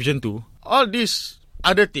Division 1, Division 2. All these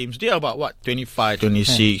other teams, they are about what? 25,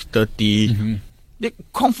 26, 30. They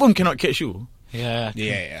confirm cannot catch you. Yeah.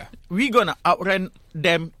 We gonna outrun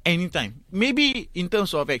them anytime. Maybe in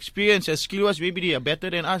terms of experience and skill-wise, maybe they are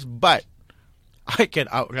better than us, but I can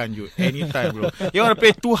outrun you anytime, bro. You want to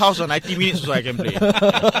play 2 hours on 90 minutes so I can play. You get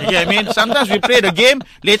what I mean? Sometimes we play the game,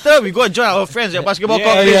 later we go and join our friends at basketball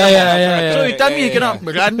court. So you tell me you cannot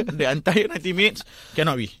run the entire 90 minutes,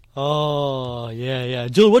 cannot be. Oh, yeah.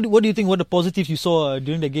 Joel, what do you think? What the positives you saw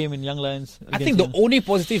during the game in Young Lions? I think the only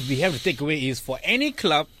positive we have to take away is for any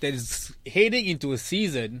club that is heading into a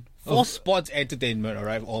season for sports entertainment,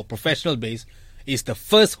 alright, or professional base, is the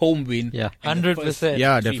first home win. Yeah. and the first 100%.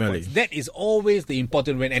 Yeah, 3 definitely. points. That is always the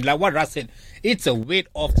important win. And like what Ras said, it's a weight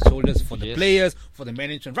off the shoulders for the players, for the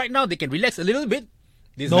management. Right now, they can relax a little bit.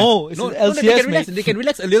 It's an LCS, they can relax. mate. They can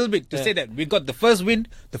relax a little bit to say that we got the first win,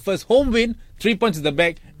 the first home win, 3 points in the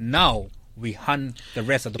bag. Now we hunt the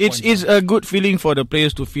rest of the points. It's a good feeling for the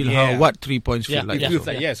players to feel what 3 points feel like. It feels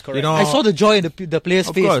like, yes, correct. You know, I saw the joy in the players'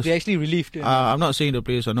 Of face. course. They actually relieved. I'm not saying the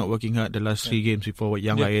players are not working hard the last 3 games before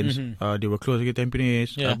Young Lions. They were close against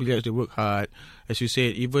Tampines. Yeah. They work hard. As you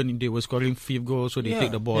said, even they were scoring 5th goal, so they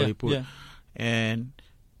take the ball, they put. And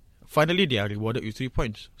finally, they are rewarded with 3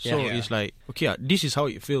 points. So it's like, okay, this is how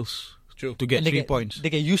it feels True. to get And 3 points.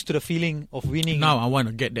 They get used to the feeling of winning. Now I want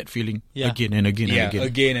to get that feeling Yeah. again and again and again.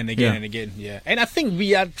 again and again Yeah. and again. Yeah, and I think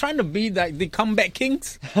we are trying to be like the comeback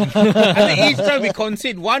kings. I think each time we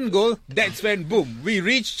concede one goal, that's when boom, we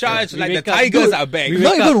reach charge we like the wake up. Tigers Dude, are back. we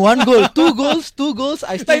Not wake even one goal, 2 goals, 2 goals.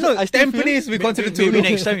 I still feel- Tampines we consider two.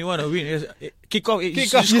 Maybe next time you want to win, kick off.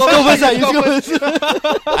 Kick off. You score first, you score first.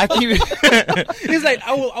 I think It's like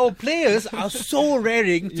our players are so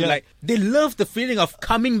raring to like they love the feeling of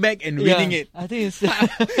coming back and winning it. I think it's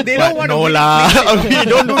They don't want to no win lah. it. We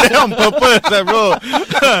don't do that on purpose, bro.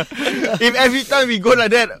 If every time we go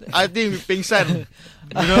like that, I think we pingsan.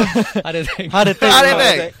 You know, Heart attack. heart attack. Heart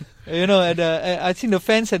attack. You know, I think the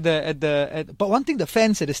fans but one thing, the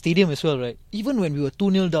fans at the stadium as well, right? Even when we were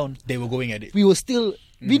 2-0 down, They were going at it. we were still.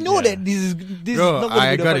 We know Yeah. that this is bro. not going to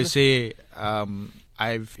I be the gotta final. say,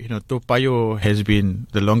 Toa Payoh has been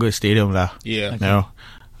the longest stadium lah. Yeah. No,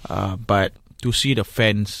 but to see the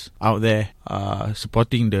fans out there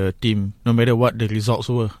supporting the team, no matter what the results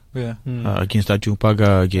were. Yeah. Against Tanjung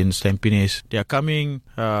Pagar, against Tampines, they are coming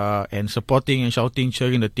and supporting and shouting,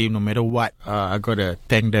 cheering the team no matter what. I gotta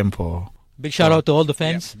thank them for. Big shout out to all the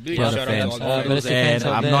fans. Yeah, big for shout the out to fans. all the Uh, fans. Balestier fans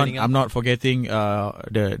And out there heading up. I'm not forgetting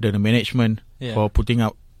the management Yeah. for putting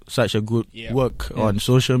out such a good Yeah. work on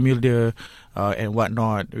social media and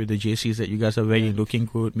whatnot with the JCs that you guys are wearing, looking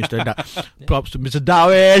good. Mr. Props to Mr.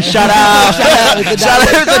 Darwin. Shout out, shout out,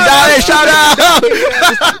 Mr. Darwin. Shout out.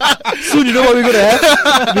 Soon, you know what we're gonna have?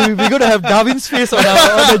 We're gonna have Darwin's face on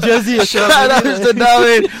the jersey. as well. Shout out, Mr.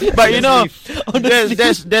 Darwin. But you know,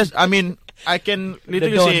 there's. I mean, I can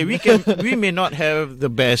literally dawn. say we may not have the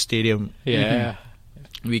best stadium. Yeah.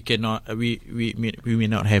 We cannot. We may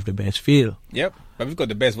not have the best feel. Yep. But we've got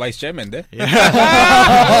the best vice chairman there. But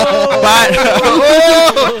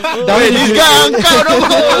wait, this guy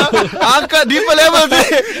angkat different levels. The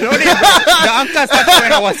Angka started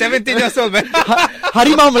when I was 17 years old, man.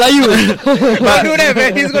 Harimau Melayu. Don't do that,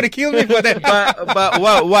 man. He's going to kill me for that. But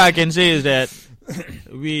what I can say is that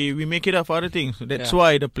we make it up for other things. That's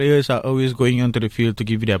why the players are always going onto the field to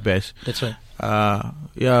give it their best. That's right.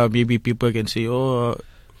 Maybe people can say,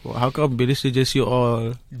 how come Balestier jersey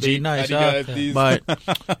all very nice, Adidas. but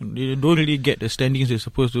you don't really get the standings they're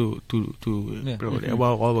supposed to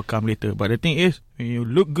all will come later. But the thing is, when you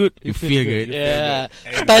look good, you feel good. Yeah.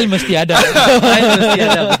 Style mesti ada.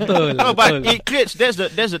 Betul. No, but it creates. That's the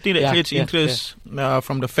thing that Yeah, creates yeah, interest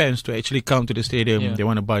from the fans to actually come to the stadium. Yeah. They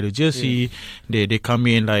want to buy the jersey. They come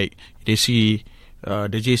in, like they see the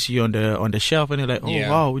JC on the shelf and they're like,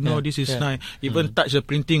 wow, this is nice. Even touch the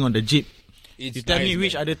printing on the Jeep. It's You tell me nice,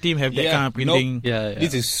 which man. other team have that Yeah, kind of printing. Yeah.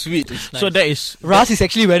 This is sweet. So that is Ras is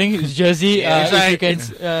actually wearing his jersey. Yeah, if you can,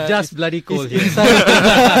 Just bloody cold. it's here. inside.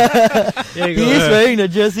 There you He go. is wearing the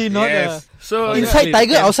jersey, not Yes. so inside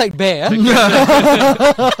tiger, outside bear. What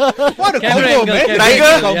a Camera combo, angle, man. camera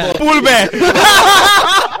Tiger, angle, yeah. pool bear.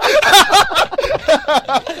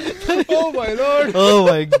 Oh, my Lord. Oh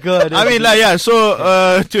my god. I mean,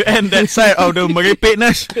 so to end that side of the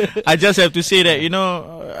merepekness, I just have to say that,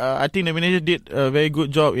 I think the manager did a very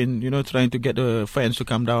good job in, trying to get the fans to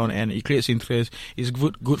come down, and it creates interest. It's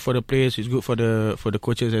good for the players, it's good for the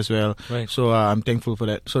coaches as well. Right. So I'm thankful for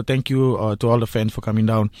that. So thank you to all the fans for coming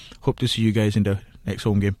down. Hope to see you guys in the next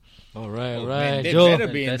home game. All right, Oh, right. man, they Joe. better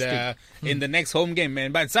be Fantastic. in the next home game,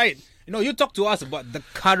 man. But Syed, you talk to us about the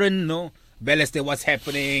current, Balestier, what's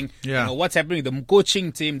happening, what's happening, the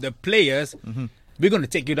coaching team, the players. We're going to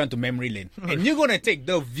take you down to memory lane. And you're going to take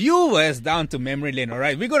the viewers down to memory lane, all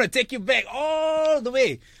right? We're going to take you back all the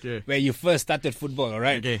way where you first started football, all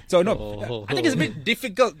right? Okay. So, I think it's a bit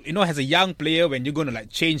difficult, as a young player when you're going to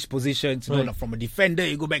change positions, like from a defender,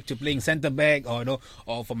 you go back to playing centre back, or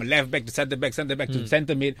from a left back to centre back to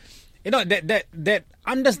centre mid. That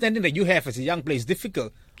understanding that you have as a young player is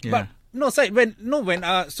difficult. Yeah. But Syed, when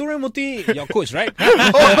Suriamurthy, your coach, right?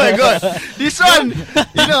 Oh my god, this one,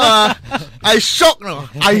 I shocked. When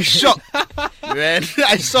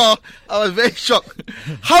I was very shocked.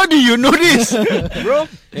 How do you know this? Bro,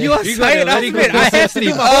 you are You got a Syed very Ahmed. good I have research to team.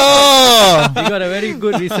 do my You got a very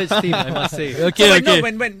good research team, I must say. So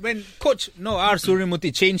when Coach R.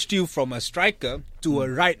 Suriamurthy changed you from a striker to a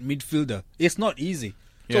right midfielder, it's not easy.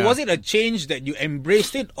 So Yeah. was it a change that you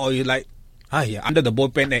embraced it, or you like, under the ball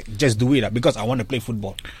pen, just do it because I want to play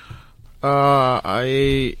football?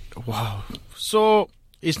 Wow. So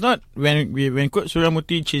it's not when Coach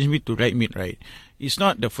Suriamurthy changed me to right mid, right? It's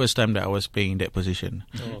not the first time that I was playing that position.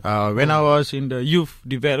 When I was in the youth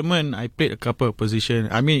development, I played a couple of positions.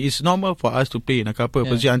 I mean, it's normal for us to play in a couple of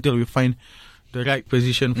positions until we find the right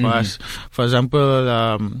position for us. For example,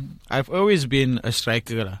 I've always been a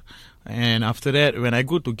striker, and after that, when I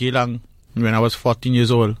go to Geylang, when I was 14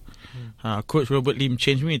 years old, Coach Robert Lim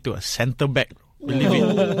changed me to a centre back. Believe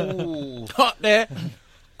it. Not there.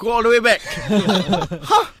 Go all the way back.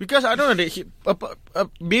 Because I don't know that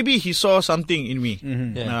maybe he saw something in me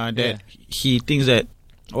that he thinks that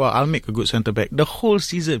I'll make a good centre back. The whole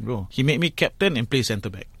season, bro, he made me captain and play centre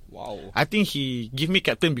back. Wow. I think he give me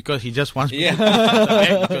captain because he just wants me to play centre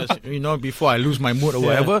back because before I lose my mood or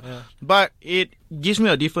whatever. But it gives me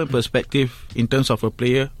a different perspective in terms of a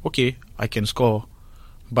player. Okay, I can score,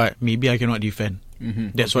 but maybe I cannot defend.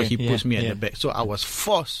 That's why he puts me at the back. So I was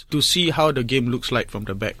forced to see how the game looks like from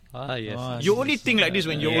the back. Yes. You only think like this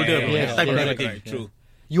when you're older. True.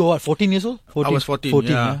 You were what, 14 years old? 14? I was 14,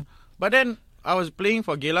 yeah. But then I was playing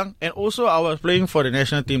for Geylang and also I was playing for the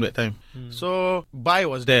national team that time. So Bai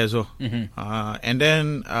was there as well. And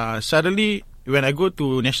then suddenly when I go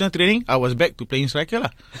to national training, I was back to playing striker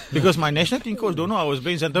lah. Because my national team coach don't know I was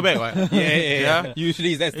playing centre back. Right? Yeah.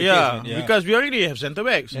 Usually that's the case. Yeah. Because we already have centre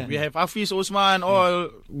backs. We have Hafiz, Osman all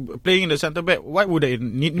playing in the centre back. Why would they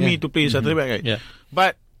need me to play centre back? Right? Yeah.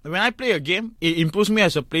 But when I play a game, it improves me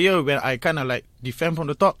as a player when I kind of like defend from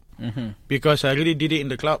the top. Because I really did it in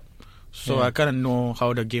the club. So I kind of know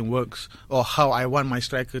how the game works or how I want my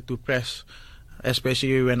striker to press,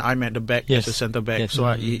 especially when I'm at the back as a centre back. So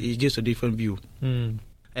it gives a different view.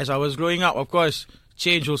 As I was growing up, of course,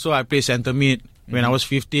 change also. I play centre mid. When I was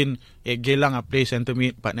 15, at Geylang, I play centre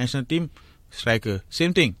mid. But national team, striker.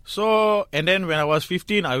 Same thing. So, and then when I was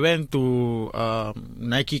 15, I went to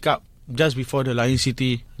Nike Cup. Just before the Lion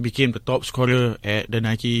City became the top scorer at the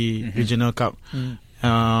Nike Regional Cup.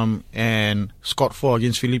 And scored 4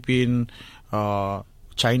 against Philippines.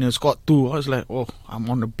 China scored 2. I was like, I'm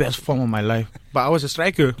on the best form of my life. But I was a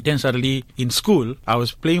striker. Then suddenly in school, I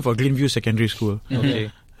was playing for Greenview Secondary School.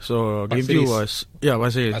 Okay. So Greenview was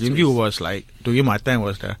Greenview was like during my time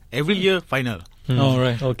was the every year final.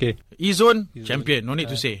 Right. Okay. E-Zone champion, no need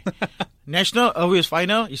to say. National always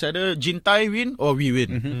final. It's either Jintai win or we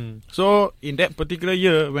win. So in that particular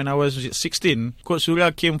year when I was 16, Coach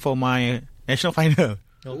Surya came for my national final.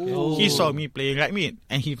 He saw me playing right mid,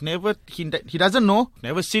 and he doesn't know,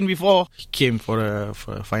 never seen before. He came for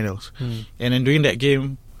the finals, and then during that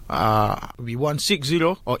game, we won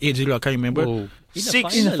 6-0 or 8-0. I can't remember. In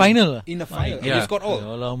the final. Yeah. You scored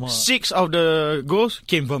all. 6 of the goals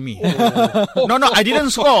came from me. No, I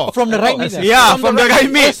didn't score From the right mid. From the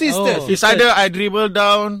right mid. Assisters. It's either I dribble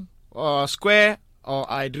down square or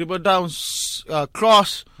I dribble down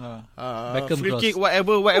cross, free kick,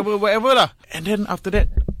 whatever lah. And then after that,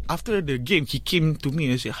 after the game, he came to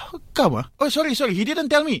me and said, "How come? Oh, sorry, he didn't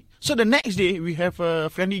tell me." So the next day, we have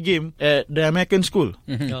a friendly game at the American school.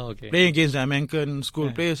 Playing against the American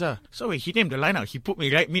school players. So when he named the lineup, he put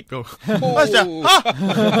me right mid, bro. I was like,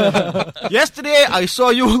 yesterday, I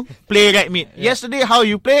saw you play right mid. Yesterday, how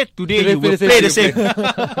you play, today you will play the same.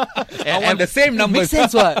 I want the same numbers.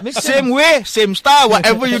 Makes sense, what? Same way, same style,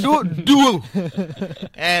 whatever you do.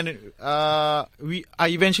 And I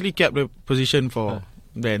eventually kept the position for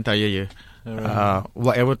the entire year.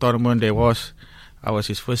 Whatever tournament there was, I was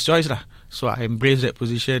his first choice lah. So I embraced that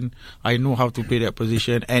position. I know how to play that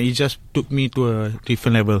position, and it just took me to a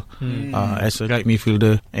different level as a right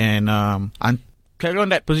midfielder. And carry on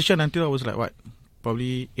that position until I was like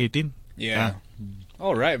probably 18. Yeah.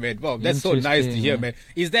 All right, man. Wow, that's so nice to hear, man.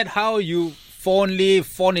 Is that how you fondly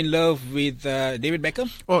fall in love with David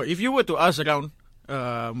Beckham? If you were to ask around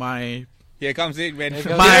Here comes it, man.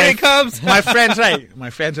 Here it comes. My friends,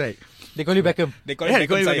 right? They call you Beckham. They call him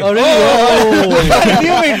Beckham. Oh, really?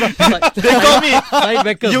 They call me. Syed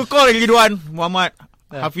Beckham. You call Ridwan, Muhammad,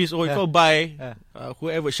 Hafiz, you call Bai,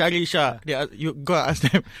 whoever, Shari Shah. You go ask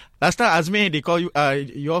them. Last time Azmi, they call you.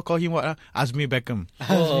 You all call him what? Azmi Beckham.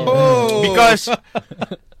 Because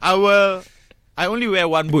I only wear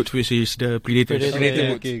one boot, which is the Predator.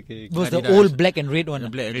 Okay. Was the old black and red one? The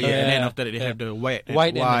black and red, and then after that they have the white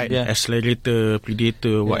and Accelerator,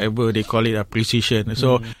 Predator, whatever they call it, Precision.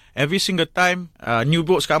 So every single time new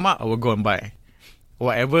boots come out, I will go and buy.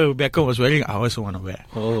 Whatever Beckham was wearing, I also want to wear.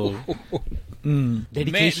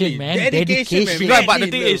 Dedication, man. Dedication. Right, but the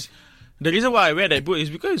thing is, the reason why I wear that boot is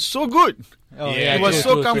because it's so good. It was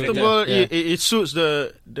so comfortable. It suits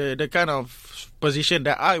the kind of position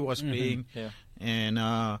that I was playing. And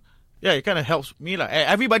it kind of helps me lah.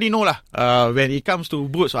 Everybody know lah. When it comes to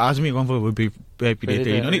boots, ask me confirm will be Predator.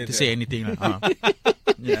 You don't need to say anything lah.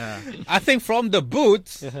 I think from the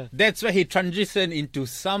boots, that's where he transitioned into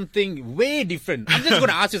something way different. I'm just going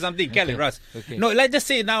to ask you something, Kelly Russ. No, let's just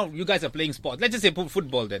say now you guys are playing sports. Let's just say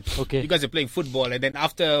football then. You guys are playing football, and then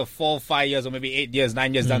after 4, 5 years, or maybe 8 years,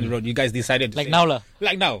 9 years down the road, you guys decided to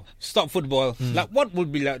now, stop football. Like, what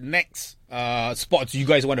would be the next sports you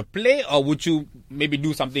guys want to play, or would you maybe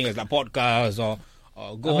do something as a podcast or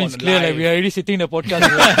go on it's clear live? like we are already sitting in the podcast.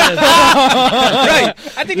 Right.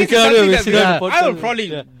 I think it's something that I will probably.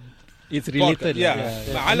 Yeah. It's related.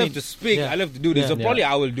 But I love to speak. Yeah. I love to do this. Yeah. So probably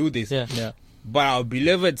I will do this. Yeah. But our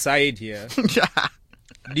beloved Syed here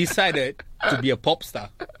decided to be a pop star.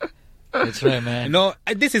 That's right, man. You know,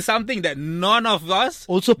 this is something that none of us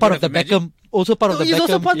Also part would of the have imagined. Beckham. Also part of the He's Beckham.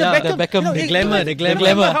 also part of the Beckham. The Beckham. You know, glamour, the glamour.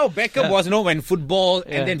 Remember how Beckham was, when football,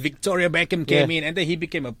 Yeah. and then Victoria Beckham came Yeah. in, and then he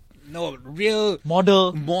became a real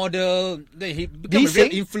Model. Then he Did became he a real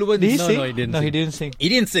sing? influence. Did he No, sing? no, he didn't No, he sing. didn't sing. He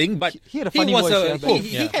didn't sing, but He had a funny was voice,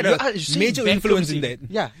 he had a major influence in that.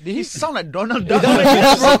 Yeah. Did He he? sound like Donald Duck.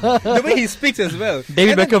 The way he speaks as well.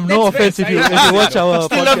 David And then Beckham, no that's where offense if you Syed- watch our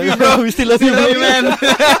Still podcast. love you, bro. We still love you, man.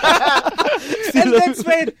 And that's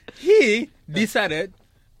when he decided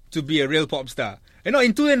to be a real pop star. You know,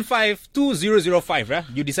 in 2005, right,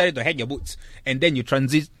 you decided to hang your boots, and then you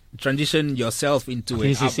transition yourself into an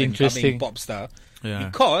This is up-and-coming interesting. pop star. Yeah.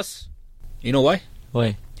 Because, you know why?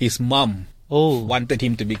 Why? His mum Oh. wanted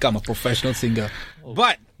him to become a professional singer.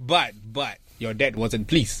 But, your dad wasn't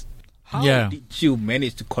pleased. How Yeah. did you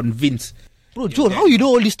manage to convince? Bro, John, how you know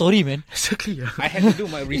all this story, man? Exactly. Yeah. I had to do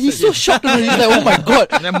my research. He's so shocked. Man. He's like, oh my god.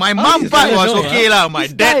 And then my mom part was okay lah. My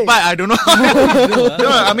This dad guy- part, I don't know.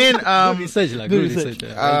 No, I mean, Good research, lah. Good research.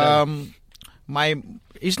 research. Well done.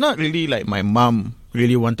 it's not really like my mom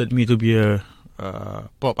really wanted me to be a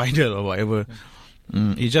pop idol or whatever.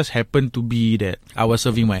 It just happened to be that I was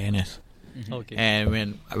serving my NS. Okay. And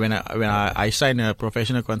when I signed a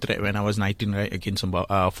professional contract when I was 19, right, against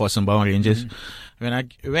for Sembawang Rangers, when I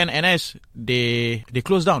went NS, they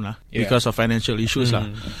closed down Yeah. because of financial issues lah.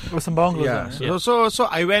 Sembawang Yeah. So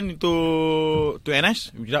I went to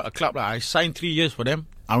NS without a club lah. I signed 3 years for them.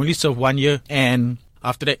 I only served 1 year, and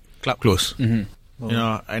after that, club closed. You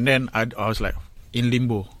know, and then I was like in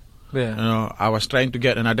limbo. Yeah. You know, I was trying to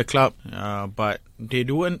get another club, but they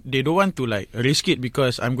don't want to like risk it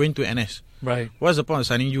because I'm going to NS. Right. What's the point of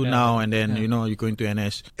signing you now and then you know you're going to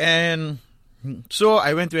NS? And so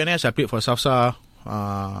I went to NS. I played for Safsa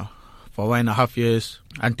for 1.5 years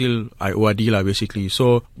until I ORD lah basically.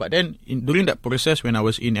 So, but then during that process when I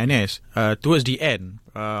was in NS, towards the end,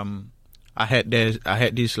 I had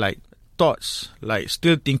this like thoughts, like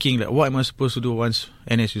still thinking like, what am I supposed to do once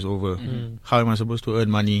NS is over? How am I supposed to earn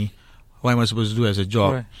money? What am I supposed to do as a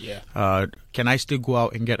job? Right. Yeah. Can I still go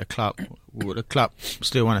out and get a club? Would a club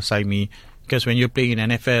still want to sign me? Because when you're playing in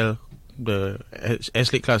NFL, the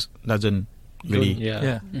S-League class doesn't really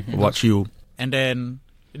Yeah. watch you. And then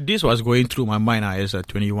this was going through my mind as a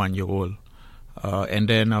 21-year-old. And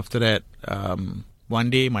then after that, one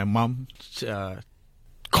day my mom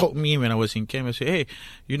called me when I was in camp and said, hey,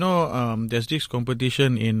 you know, there's this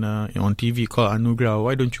competition on TV called Anugerah.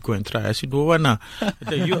 Why don't you go and try? I said, don't want lah.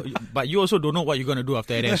 But you also don't know what you're going to do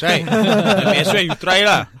after NS, right? May as well you try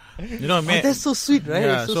lah. You know, Oh, that's so sweet, right?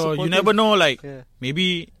 yeah, It's so you supportive. never know, like, Yeah.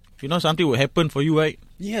 maybe, you know, something will happen for you, right?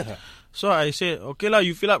 Yeah. So I said, okay lah,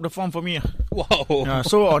 you fill up the form for me. Wow.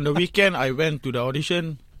 So on the weekend, I went to the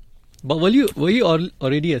audition. But were you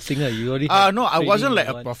already a singer? You already had No, I training wasn't like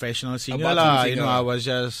or a what? professional singer bathroom lah. singer. You know, I was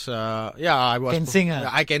just, I was. Can sing, ah?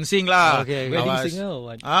 I can sing lah. Okay, I Wedding was- singer or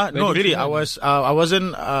what? No, Wedding really, singer? I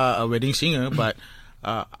wasn't a wedding singer, but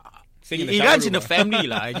Sing in the it shower runs in room, the family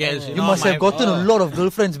lah, I guess. You know, must have my- gotten a lot of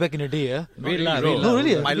girlfriends back in the day, yeah? Wait lah, bro. wait lah. No,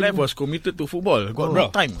 really? My life was committed to football. Got bro.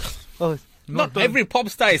 no time. Oh, Not every pop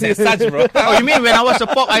star is as such, bro. Oh, you mean when I was a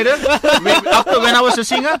pop idol? When I was a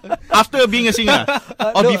singer? After being a singer?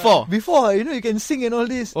 Or no, before? Before, you know, you can sing and all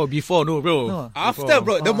this. Oh, before, no, bro. No. After,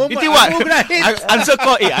 bro, the moment You think what? Anugerah hits, Answer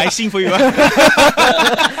call, I sing for you.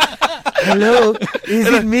 Hello, is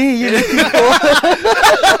it me you're looking for?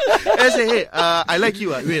 I say, hey, I like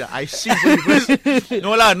you. Wait, I sing for you first.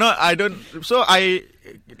 No lah, no, I don't. So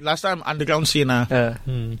last time underground scene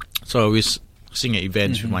so I always sing at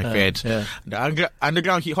events with my friends. yeah. The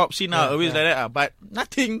underground hip hop scene always like that. But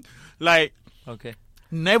nothing like. Okay.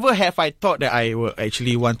 Never have I thought that I would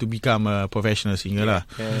actually want to become a professional singer lah.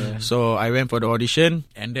 Yeah. So I went for the audition,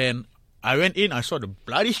 and then I went in. I saw the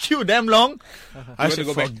bloody queue damn long. I You said, want to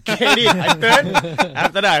go back? forget it. I turned.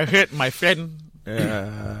 After that, I heard my friend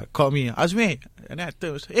call me, Azmi, and then I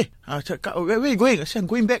turned. I said, hey, where are you going? I said, I'm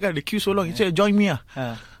going back. The queue so long. He said, join me.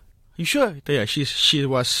 You sure? Yeah, she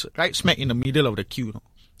was right smack in the middle of the queue. No?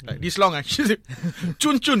 Like this long. She said,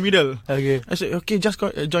 chun middle. Okay. I said, okay, just go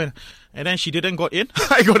join. And then she didn't got in.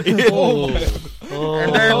 I got in. And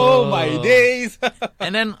then- oh my days.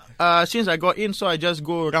 And then since I got in, so I just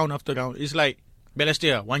go round after round. It's like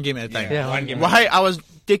Balestier, one game at a time. Yeah, one game. Why I was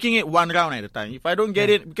taking it one round at a time. If I don't get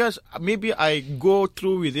it, because maybe I go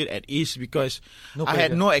through with it at ease because No I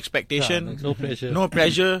had pressure. no expectation, No pressure. no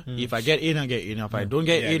pressure. If I get in, I get in. If I don't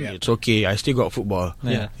get in, it's okay. I still got football.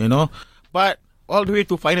 Yeah. You know, but all the way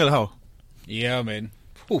to final, how? Yeah, man.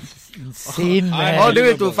 Oof. Insane, man. All the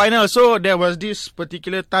way to Unbelievable. final. So there was this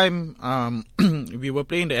particular time we were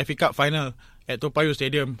playing the FA Cup final at Toa Payoh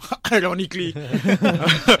Stadium. Ironically,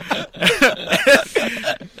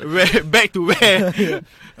 back to where.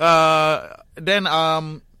 Then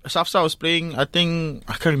Safsa was playing. I think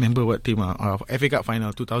I can't remember what team. FA Cup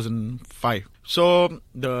final 2005. So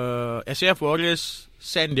the SAF Warriors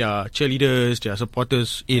sent their cheerleaders, their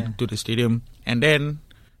supporters into the stadium, and then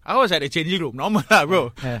I was at the changing room, normal lah,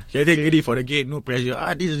 bro. Yeah. Getting ready for the game, no pressure.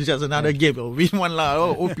 This is just another game. Win one lah.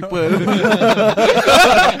 Old people.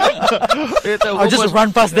 I'll just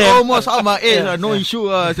run past them. Almost out my age. No issue.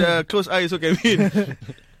 Close eyes, so can win.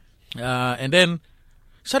 And then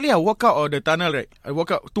suddenly I walk out of the tunnel, right? I walk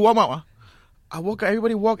out to warm up. I walk out,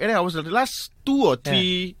 everybody walk, and then I was the last 2 or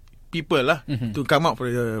 3 people lah to come out for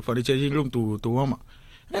the changing room to warm up.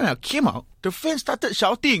 And then I came out, the fans started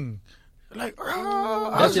shouting. Like,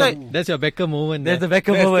 I was like, That's your Beckham moment. There's the there.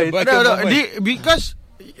 Beckham That's the moment. Beckham no, moment. because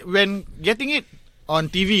when getting it on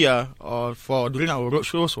TV or for during our road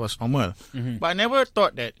shows was normal, but I never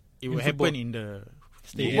thought that it would happen in the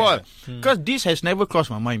football because this has never crossed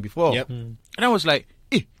my mind before. Yep. And I was like,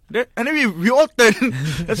 and then we all turned.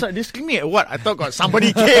 That's like, they screaming at what? I thought got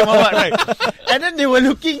somebody came or what, right? And then they were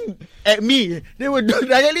looking at me. They were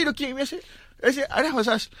directly looking at me. I was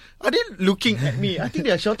asked, are they looking at me? I think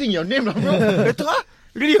they are shouting your name, bro. I thought,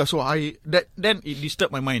 really? So then it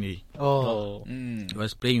disturbed my mind. Oh. It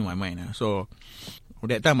was playing in my mind. So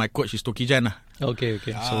that time my coach is Tokijan. Okay.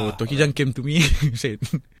 So Tokijan came to me and said,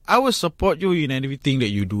 I will support you in everything that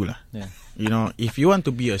you do. Yeah. You know, if you want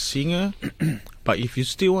to be a singer, but if you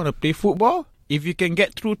still want to play football, if you can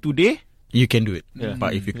get through today, you can do it. Yeah.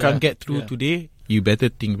 But if you can't get through today, you better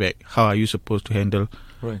think back. How are you supposed to handle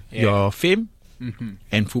Right. your fame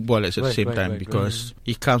and football at the Right, same right, time? right, Because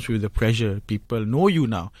it comes with the pressure. People know you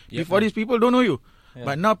now. Yep. Before these people don't know you. Yeah.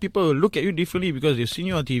 But now people will look at you differently because they've seen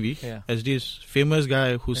you on TV as this famous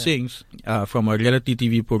guy who sings from a reality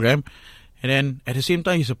TV program. And then at the same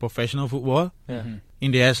time, he's a professional footballer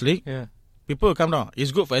in the S League. Yeah. People will come down.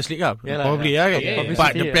 It's good for S League, probably. yeah. Right? Yeah.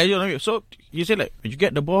 But the Yeah. pressure on you. So you say like, when you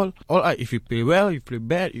get the ball, all right, if you play well, you play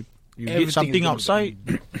bad, you Everything did something is gonna outside,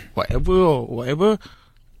 whatever,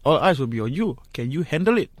 all eyes will be on you. Can you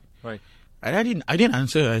handle it? Right. And I didn't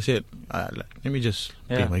answer. I said, let me just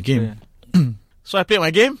play my game. Yeah. So I played my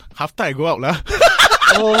game. Halftime, I go out lah.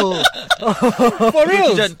 Oh. For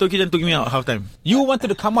real? Tokijan took me out halftime. You wanted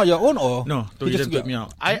to come out your own or? No, He just Tokijan took me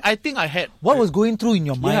out. I think I had. What was going through in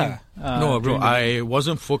your mind? No, bro. I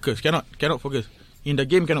wasn't focused. Cannot focus. In the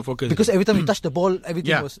game, cannot focus. Because every time you touch the ball, everything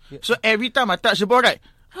Yeah. was. So every time I touch the ball, right?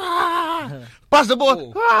 Pass the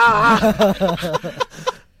ball.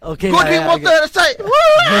 Okay. Go drink water at the side.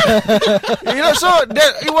 So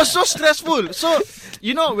that it was so stressful. So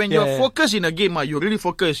when you're focused in a game, you really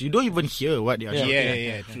focus. You don't even hear what they are shouting.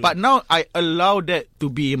 Yeah. True. But now I allow that to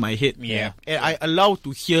be in my head. Yeah. And I allow to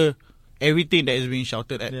hear everything that is being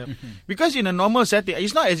shouted at. Because in a normal setting,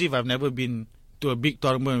 it's not as if I've never been to a big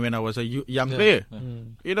tournament when I was a young player.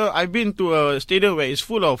 I've been to a stadium where it's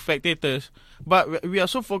full of spectators, but we are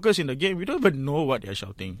so focused in the game, we don't even know what they're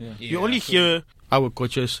shouting. You only hear our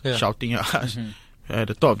coaches shouting at us at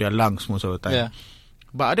the top of their lungs most of the time. Yeah.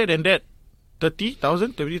 But other than that,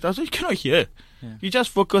 30,000, 20,000, you cannot hear. You just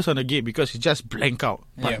focus on the game because it just blank out.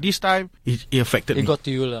 But this time, it affected me. It got to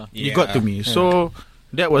you, lah. It got to me. So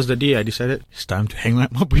that was the day I decided it's time to hang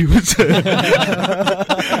up my boots.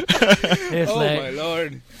 It's Oh like, my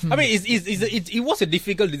lord! I mean, it was a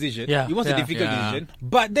difficult decision. Yeah, It was a yeah. difficult Yeah. decision.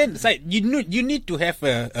 But then, you need to have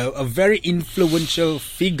a very influential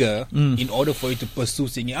figure in order for you to pursue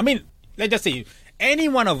singing. I mean, let's just say any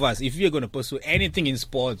one of us, if we are going to pursue anything in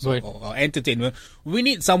sports Right. or entertainment, we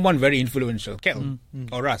need someone very influential. Kel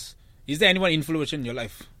or Russ, is there anyone influential in your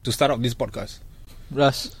life to start off this podcast?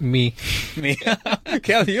 Russ. Me. Me,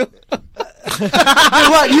 Kel, you. What?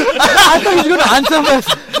 I thought he was going to answer first.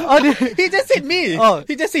 He just said me. Oh.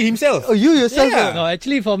 He just said himself. Oh, you yourself? Yeah. No,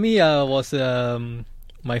 actually for me was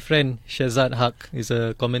my friend Shazad Haq is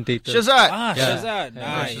a commentator. Shazad. Shazad.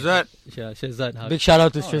 Nice. Shazad. Yeah, Shazad Haq. Big shout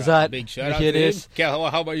out to Shazad. Big shout out Here to it him. is. Kel,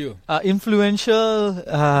 how about you? Influential,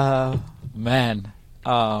 man.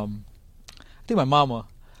 I think my mom.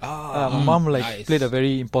 My mom nice. played a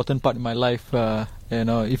very important part in my life.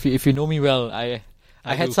 If you know me well, I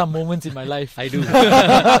I had do. some moments in my life. I do.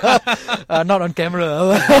 Not on camera.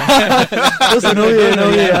 Those who know you, know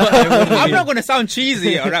you. I'm not going to sound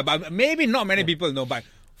cheesy, alright, but maybe not many people know. But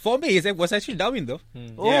for me, it was actually Darwin, though.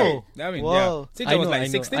 Oh, Darwin. wow. Yeah. Since I was like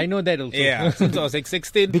 16. I know that also. Yeah, since I was like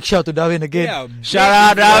 16. Big shout to Darwin again. Yeah, Shout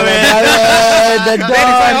out, Darwin. The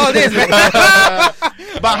that is all this. Man.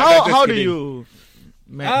 But I'm just how do kidding. you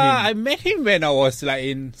met him? I met him when I was like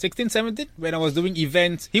in 16, 17, when I was doing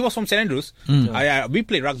events. He was from St. Andrews. We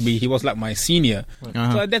played rugby. He was like my senior.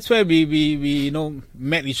 So that's where we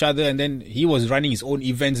met each other, and then he was running his own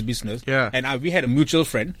events business. Yeah. And we had a mutual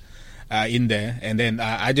friend in there, and then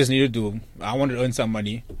I just I wanted to earn some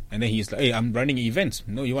money, and then he's like, hey, I'm running events.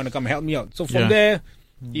 No, you want to come help me out? So from there,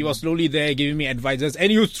 he was slowly there giving me advices,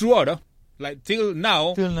 and he was throughout. Like till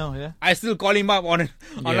now, yeah. I still call him up on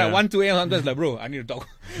like 1, 2 a.m. Sometimes like, bro, I need to talk.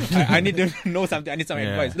 I need to know something. I need some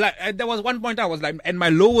advice. Like there was one point I was like, and my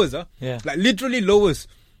lowers, like literally lowers.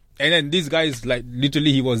 And then this guy is like,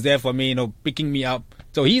 literally, he was there for me, picking me up.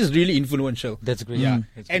 So he's really influential. That's great. Yeah.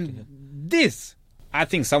 That's And this, I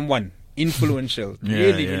think, someone influential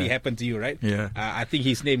really happened to you, right? Yeah. I think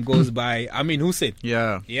his name goes by Amin Hussein.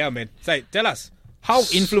 Yeah. Yeah, man. So tell us how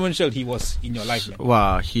influential he was in your life, man.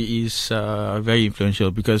 Wow, he is very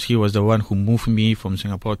influential because he was the one who moved me from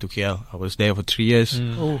Singapore to KL. I was there for 3 years.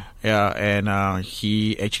 Oh. Yeah, and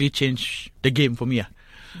he actually changed the game for me.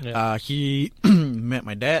 Yeah. He met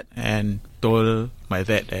my dad and told my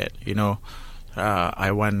dad that,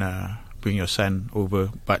 I want to bring your son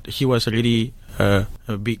over. But he was really a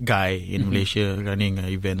big guy in Malaysia running an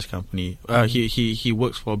events company. He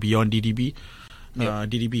works for Beyond DDB.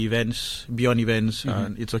 DDB events, Beyond events,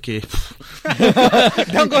 it's okay.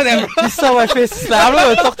 Don't go there, bro. You saw my face. It's like, I'm not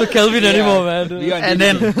going to talk to Kelvin anymore, man.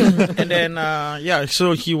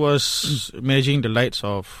 So he was managing the lights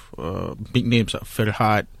of big names like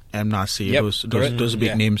Ferhat, M. Nasir, those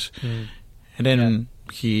big names. And then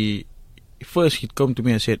he come to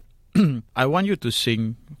me and said, I want you to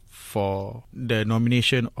sing for the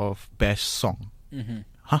nomination of Best Song.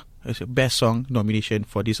 It's a best song nomination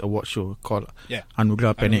for this award show called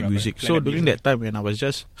Anugerah Planet Music. So during that time, when I was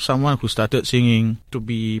just someone who started singing to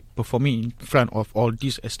be performing in front of all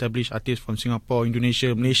these established artists from Singapore,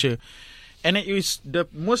 Indonesia, Malaysia, and it is the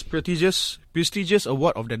most prestigious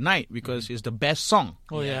award of the night because it's the best song.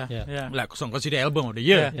 Oh yeah. Like song considered album of the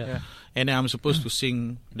year. Yeah. And then I'm supposed to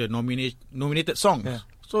sing the nominated songs. Yeah.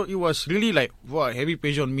 So it was really like, wow, heavy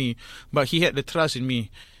pressure on me. But he had the trust in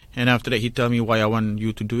me. And after that, he told me why I want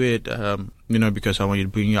you to do it. Because I want you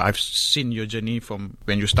to bring you. I've seen your journey from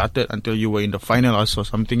when you started until you were in the final. I saw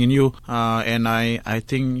something in you, and I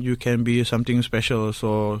think you can be something special.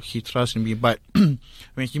 So he trusted me. But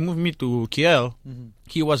when he moved me to KL,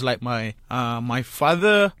 he was like my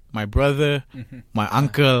father, my brother, my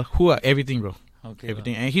uncle, who are everything, bro. Okay,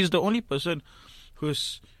 everything. And he's the only person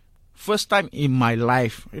who's first time in my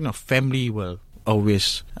life. Family will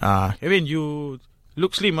always. You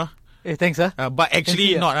look slim, Hey, thanks, but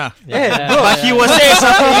actually not, Hey, bro. But he was saying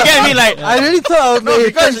something. You get me, like I really thought, no,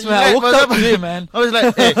 because thanks, man. I woke up today, man. I was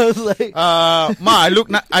like, hey, I was like, Ma,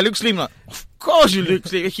 I look slim, like. Of course you look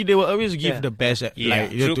slim. They will always give the best, to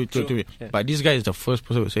me. Yeah. But this guy is the first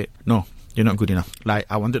person who said, no, you're not good enough. Like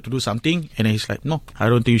I wanted to do something, and then he's like, no, I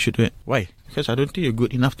don't think you should do it. Why? Because I don't think you're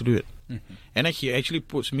good enough to do it. And then he actually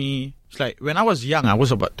puts me. It's like when I was young, I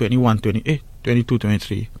was about 22,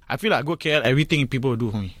 23. I feel like I go KL, everything people will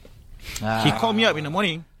do for me. He called me up in the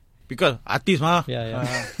morning because artist,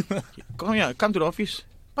 call me up, come to the office.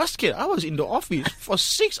 Basket, I was in the office for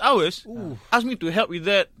 6 hours. Asked me to help with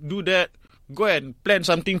that, do that, go and plan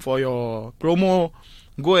something for your promo,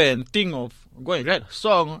 go and write a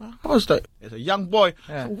song. I was like, as a young boy,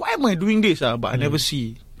 so why am I doing this? But I never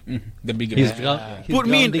see. The big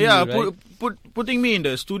Putting me in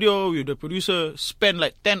the studio with the producer, spend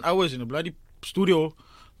like 10 hours in the bloody studio.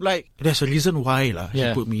 Like, there's a reason why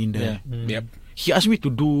he put me in there. Yep. He asked me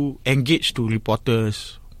to engage to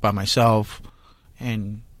reporters by myself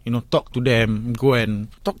and, talk to them, go and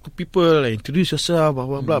talk to people, introduce yourself, blah,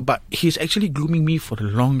 blah, blah. But he's actually grooming me for the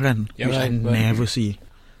long run, which I never see.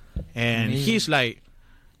 And he's like,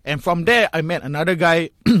 and from there, I met another guy,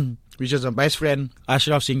 which is a best friend,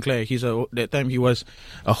 Ashraf Sinclair. That time he was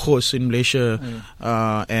a host in Malaysia.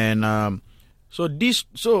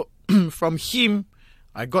 So from him,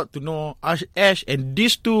 I got to know Ash, and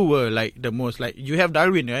these two were like the most, like, you have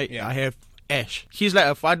Darwin, right? Yeah. I have Ash. He's like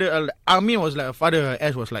a father. Amin was like a father.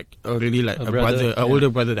 Ash was like really like a brother, an older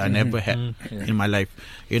brother that I never had in my life,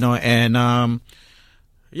 and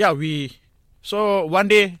so one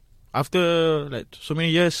day after like so many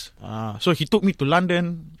years, so he took me to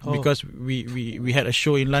London because we had a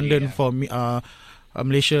show in London for me.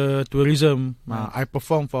 Malaysia tourism. I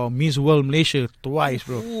performed for Miss World Malaysia twice,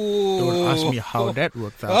 bro. Don't ask me how that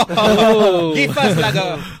worked out. Give us like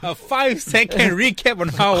a 5-second recap on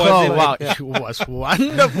how was it. Wow, it was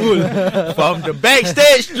wonderful. From the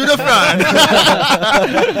backstage to the front.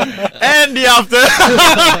 And the after.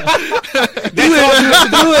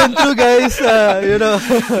 Through and through, guys.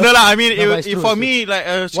 No lah, I mean, No, but it's true, for it's me, like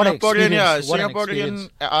a What an Singaporean, experience, what an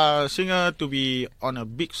Singaporean singer to be on a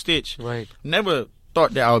big stage. Right. Never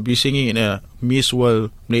thought that I would be singing in a Miss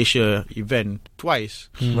World Malaysia event twice.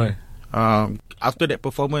 Right. After that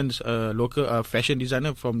performance, a local fashion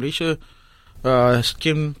designer from Malaysia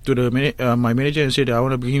came to the my manager and said that I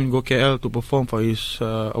want to bring him go KL to perform for his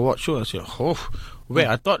award show. I said, where?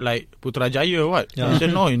 I thought like Putrajaya or what? He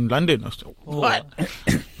said, no, in London. I was like, what?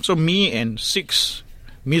 So me and 6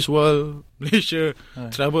 Miss World Malaysia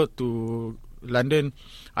traveled to London.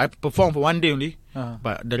 I performed for 1 day only,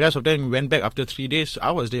 but the rest of them went back after 3 days.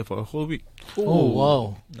 I was there for a whole week. Oh,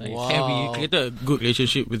 wow. Nice. Wow. And we created a good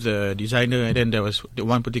relationship with the designer. And then there was the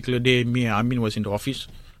one particular day, me and Amin was in the office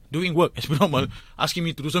doing work as per normal, asking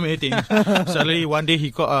me to do so many things. Suddenly one day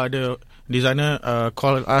he called the designer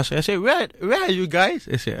called us. I said, where are you guys?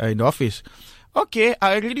 I said, in the office. Okay,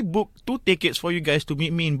 I already booked 2 tickets for you guys to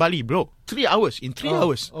meet me in Bali, bro. 3 hours. In 3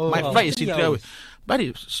 hours. My flight is in 3 hours.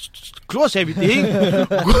 Buddy, close everything.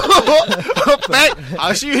 Go back.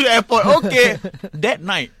 I'll see you in the airport. Okay. That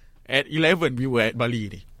night at 11, we were at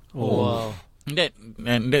Bali. Oh, wow.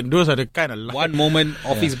 And then those are the kind of One moment,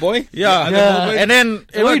 office boy. Yeah. Moment, And then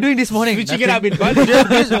So what are you doing this morning? switching it up in Bali.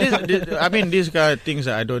 I mean, these kind of things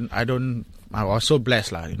I was so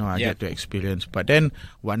blessed, lah. I get to experience. But then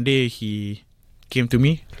one day he came to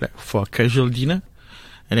me like for a casual dinner,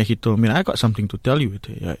 and then he told me, I got something to tell you.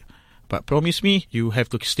 But promise me you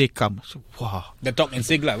have to stay calm. So, wow. The talk in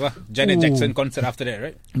Sigla, Janet Jackson concert after that,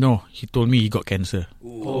 right? No, he told me he got cancer.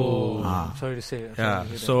 Oh, sorry to say. Yeah.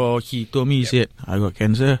 So he told me, he said, I got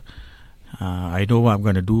cancer. I know what I'm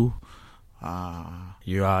going to do.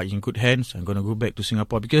 You are in good hands. I'm going to go back to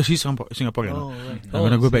Singapore because he's Singaporean. Oh, right. I'm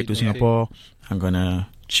going to go back to Singapore. I'm going to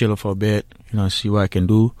chill for a bit, see what I can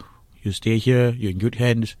do. You stay here. You're in good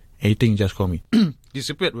hands. Anything, just call me.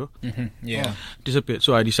 Disappeared, bro. Yeah. Disappeared.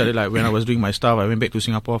 So I decided, like, when I was doing my stuff, I went back to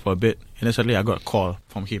Singapore for a bit. And then suddenly I got a call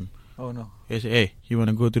from him. Oh, no. He said, hey, you want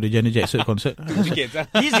to go to the Janet Jackson concert? Tickets,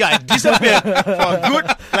 This guy disappeared for a good,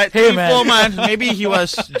 like, 3-4 months. Maybe he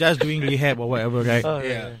was just doing rehab or whatever, right? Oh,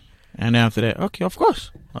 Yeah. And then after that, okay, of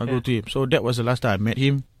course, I'll go to him. So that was the last time I met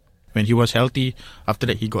him when he was healthy. After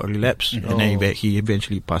that, he got relapsed. And then he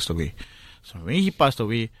eventually passed away. So when he passed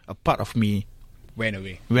away, a part of me Went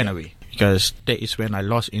away. because that is when I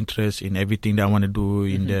lost interest in everything that I want to do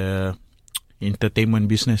in the entertainment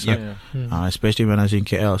business, especially when I was in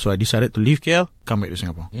KL. So I decided to leave KL, come back to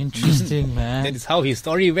Singapore. Interesting, man. That is how his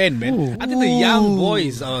story went, man. I think the young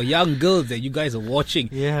boys or young girls that you guys are watching,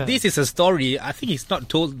 this is a story I think he's not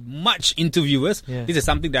told much interviewers. Yeah. This is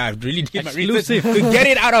something that I've really did my Exclusive. research to get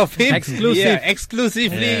it out of him. Exclusive. Yeah,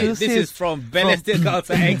 exclusively. Yeah. This is from Benestier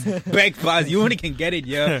Culture X Backpass. You only can get it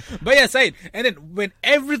here. But yeah, Syed. And then when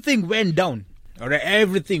everything went down,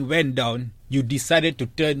 you decided to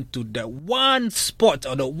turn to the one sport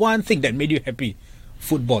or the one thing that made you happy.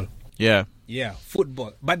 Football. Yeah,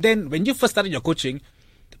 Football. But then when you first started your coaching,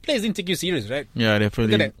 the players didn't take you serious, right? yeah, Look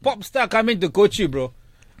definitely. at that. Pop star coming to coach you, bro.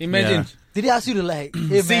 Imagine. Did he ask you to like,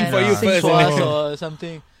 hey, Sing man, for you sing first, for and us then- or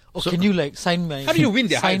something? Or can you like sign my? How do you win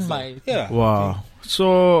their sign hearts? my? Yeah. Wow.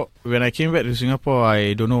 So when I came back to Singapore,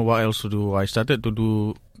 I don't know what else to do. I started to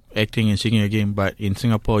do acting and singing again, but in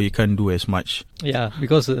Singapore you can't do as much. Yeah,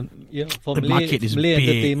 because for The Malay, market is Malay big.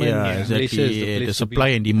 entertainment, Yeah, Malaysia is exactly. the place The to supply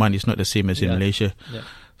be. and demand is not the same as in Yeah. Malaysia. Yeah.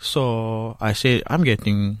 So I said, I'm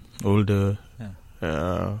getting older,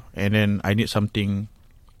 and then I need something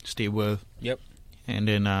stable. Yep.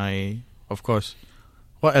 And then of course,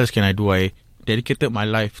 what else can I do? I dedicated my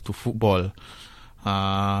life to football.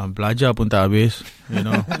 Belajar pun tak habis,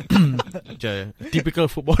 typical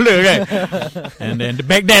footballer, right? And then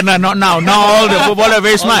back then, not now. Now all the footballer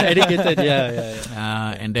very smart. Educated, yeah.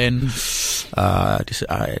 And then,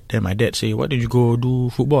 then my dad say, "Why don't you go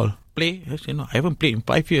do football? Play?" I said, "No, I haven't played in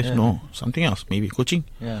 5 years. Yeah. No, something else. Maybe coaching."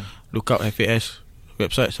 Yeah. Look out FAS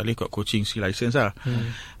website. Suddenly got coaching C license. I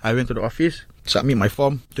went to the office, submit my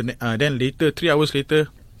form. Then later, 3 hours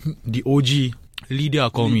later, the OG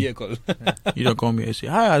Lydia called me. Lydia called me. I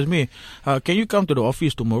said, "Hi Azmi, can you come to the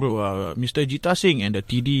office tomorrow? Mr. Jita Singh and the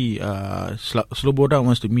TD Sloboda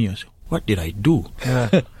wants to meet." I said, "What did I do?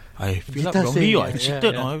 I feel up Jita wrongly Singh, or I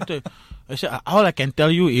cheated or everything." I said, "All I can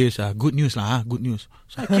tell you is good news lah, good news."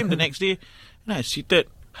 So I came the next day and I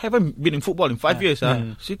seated. I haven't been in football in 5 years.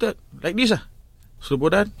 Seated like this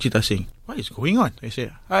Slobodan, Jita Singh. What is going on? I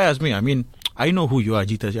said, I asked me, I mean, I know who you are,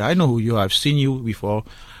 Jita Singh. I know who you are. I've seen you before.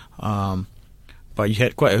 But you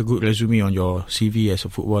had quite a good resume on your CV as a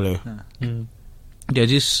footballer. There's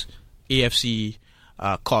this AFC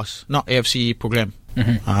course, not AFC program,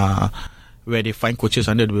 where they find coaches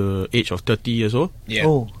under the age of 30 years old. Yeah.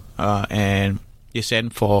 Oh. And they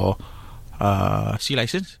send for C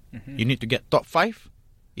license. You need to get top 5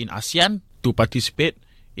 in ASEAN to participate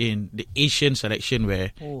in the Asian selection,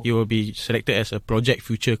 where you will be selected as a project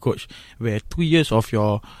future coach, where 2 years of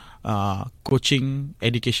your coaching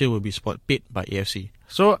education will be paid by AFC.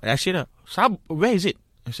 So I said, where is it?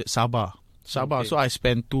 I said Sabah. Okay. So I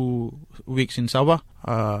spent 2 weeks in Sabah.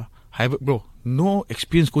 Bro, no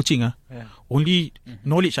experience coaching. Only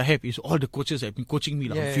knowledge I have is all the coaches that have been coaching me,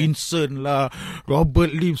 like Vincent lah,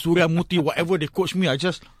 Robert Lim, Surya Muti, whatever they coach me, I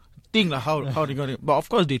just think like how they got it. But of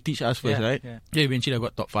course they teach us first, right? Yeah. Eventually I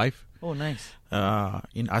got top 5. Oh, nice.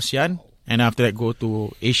 In ASEAN. And after that go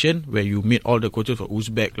to Asian, where you meet all the coaches for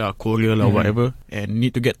Uzbek lah, Korea lah, whatever, and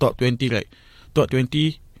need to get top 20. Like top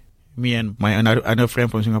 20, me and my another friend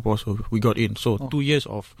from Singapore, so we got in. So 2 years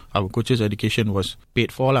of our coaches' education was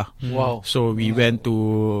paid for lah. Wow. So we went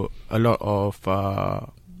to a lot of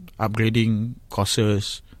upgrading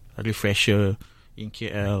courses, a refresher in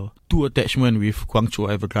KL, 2 attachment with Guangzhou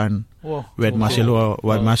Evergrande, when Marcelo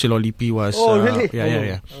Lippi was really?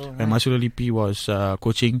 When Marcelo Lippi was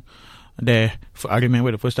coaching there. I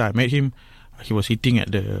remember the first time I met him, he was eating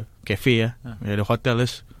at the cafe where the hotel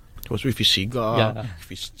is. He was with his cigar, with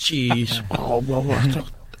his cheese. What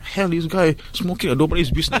hell, this guy smoking,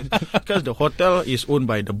 nobody's business. Because the hotel is owned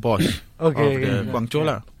by the boss of the Guangzhou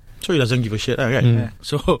lah. So he doesn't give a shit, right?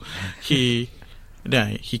 So he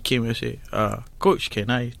came and said, Coach,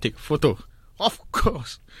 can I take a photo? Of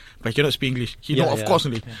course. But he cannot speak English. He know, of course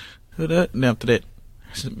only. So then after that,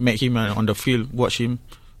 met him on the field, watch him,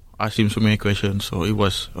 asked him so many questions. So it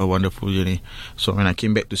was a wonderful journey. So when I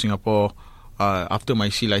came back to Singapore, after my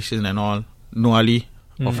C license and all, Noor Ali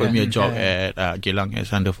offered me a job at Geylang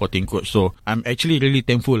as under 14 coach. So I'm actually really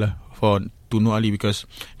thankful to Noor Ali, because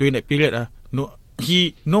during that period,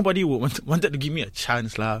 nobody wanted to give me a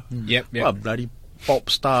chance lah. What bloody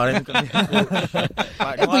pop star.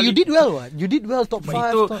 But you did well, what? You did well, top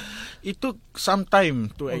 5. It took some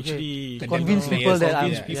time to actually convince people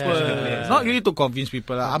not really to convince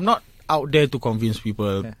people. I'm not out there to convince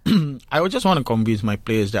people. I would just want to convince my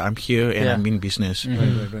players that I'm here and I'm in business.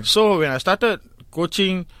 Right. So when I started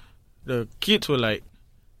coaching, the kids were like,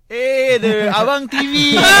 hey, the Abang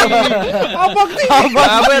TV. Abang TV.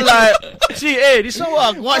 I went like, see, hey, this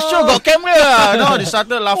one what show got camera? No, they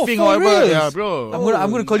started laughing or whatever. Yeah, bro.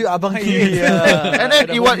 I'm gonna call you Abang TV. And then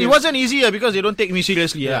it wasn't easy because they don't take me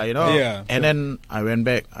seriously. You know. Yeah. And then I went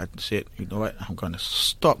back. I said, you know what? I'm gonna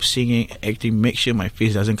stop singing, acting, make sure my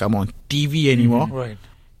face doesn't come on TV anymore. Right.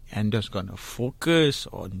 And just gonna focus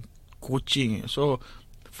on coaching. So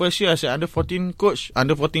first year I said under 14 coach,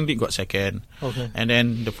 under 14 league got second. Okay. And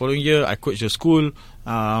then the following year I coached the school,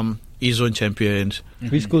 E-Zone champions.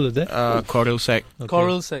 Which school is that? Coral Sec. Okay.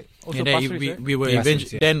 Coral Sec. And then we were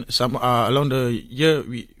eventually then some along the year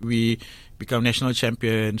we become national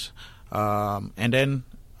champions. And then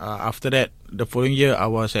after that, the following year I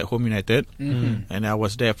was at Home United, and I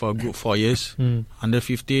was there for a good 4 years. Under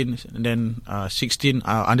 15, and then 16.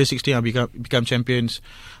 Under 16, I become champions.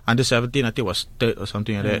 Under 17, I think was third or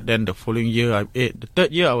something like that. Then the following year, the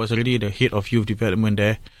third year, I was already the head of youth development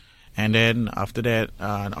there. And then after that,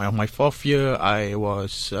 on my 4th year, I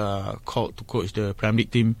was called to coach the Prime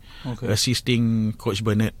League team, assisting Coach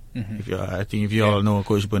Bernard. I think if you all know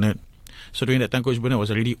Coach Bernard. So during that time, Coach Bernard was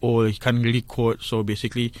already old. He can't really coach. So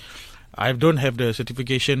basically, I don't have the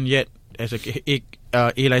certification yet as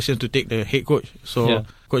a license to take the head coach. So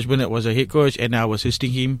Coach Bernard was a head coach, and I was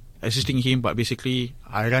assisting him. But basically,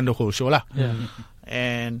 I ran the whole show lah.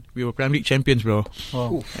 And we were Premier League champions, bro.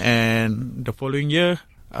 Wow. And the following year,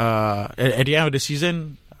 at the end of the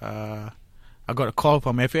season, I got a call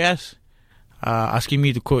from FAS. Asking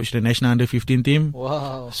me to coach the national under 15 team.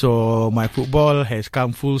 Wow. So my football has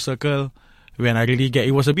come full circle when I really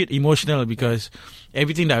it was a bit emotional because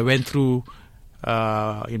everything that I went through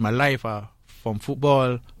in my life from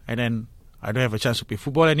football, and then I don't have a chance to play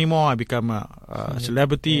football anymore. I become a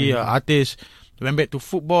celebrity, artist, went back to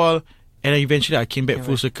football, and then eventually I came back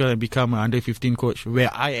full circle and become an under 15 coach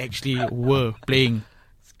where I actually were playing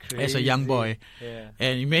as a young boy.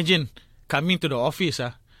 And imagine coming to the office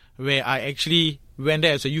where I actually went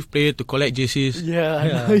there as a youth player to collect JCs.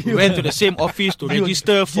 Went to the same office to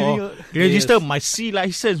register my C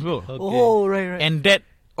license, bro. Okay. Oh, right. And that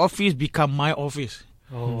office become my office.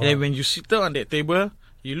 And then when you sit down on that table,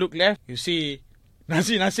 you look left, you see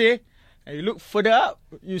Nasir. And you look further up,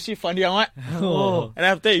 you see Fandi Ahmad. Oh. And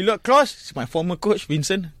after you look close, it's my former coach,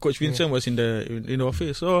 Vincent. Coach Vincent was in the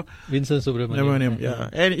office. So Vincent Subramaniam. yeah.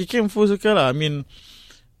 And it came full circle. I mean,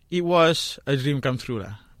 it was a dream come true.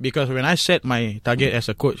 Because when I set my target as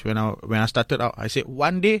a coach, when I started out, I said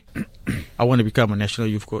one day I want to become a national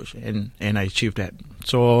youth coach, and I achieved that.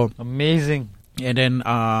 So Amazing. and then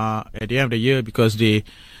at the end of the year, because they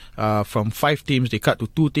from 5 teams they cut to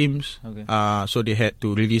 2 teams, Okay. so they had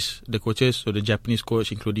to release the coaches. So the Japanese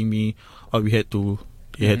coach, including me, we had to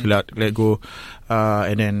let go,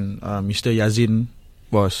 and then Mr. Yazin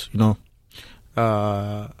was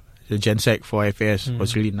the Gensec for FS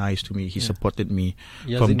was really nice to me. He supported me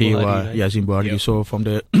from day one. Right? Yazin Buhari. Yep. So from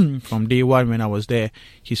the from day one when I was there,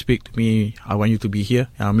 he spoke to me. I want you to be here,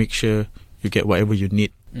 and I'll make sure you get whatever you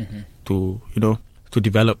need to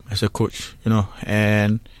develop as a coach.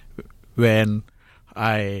 And when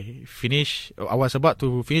I was about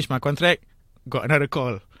to finish my contract, got another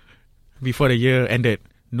call before the year ended.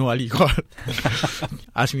 No Ali called.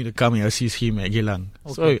 Asked me to come and assist him at Geylang.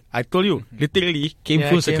 Okay. So I told you, literally came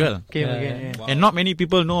full circle. Came Yeah, again. yeah. Yeah. And not many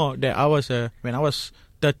people know that I was when I was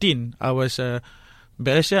 13, I was a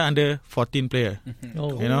Balestier under 14 player.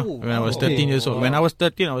 Oh. When I was okay. 13 years old. Wow. When I was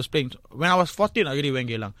 13, I was playing. When I was 14, I already went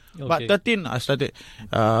Geylang. But Okay. 13, I started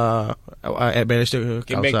at Balestier.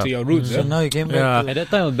 Came back to your roots. So now you came back Yeah. to At that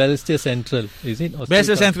time, Balestier Central, is it? Or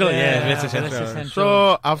Balestier still Central, Yeah, Balestier Balestier Central. Central.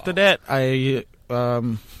 So after that, I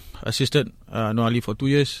assisted Noor Ali for 2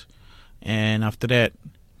 years, and after that,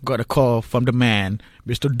 got a call from the man,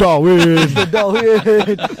 Mr. Darwin.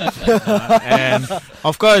 And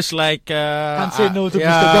of course, like Can't say no to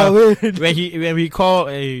yeah, Mr. Darwin. when we called,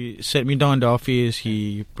 he sat me down in the office.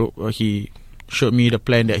 He showed me the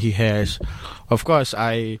plan that he has. Of course,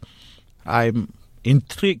 I'm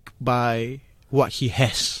intrigued by what he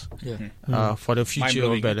has Yeah. for the future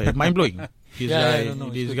of Mind-blowing. Ballet. Mind blowing.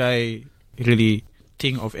 It's Guy really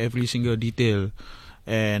think of every single detail.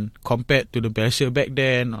 And compared to the Balestier back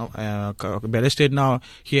then, Balestier now,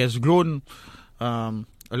 he has grown a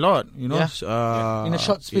lot, Yeah. In a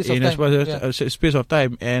short space of in a time. space of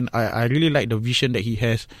time. And I really like the vision that he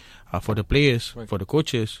has for the players, Right. for the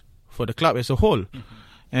coaches, for the club as a whole.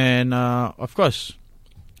 And of course,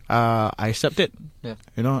 I accepted,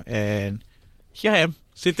 and here I am,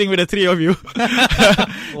 sitting with the 3 of you.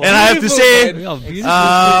 And I have to say, Yeah,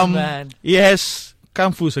 beautiful. Man. it has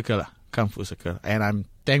come full circle. And I'm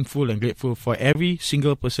thankful and grateful for every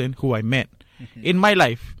single person who I met in my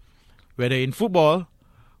life, whether in football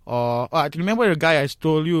or I remember the guy I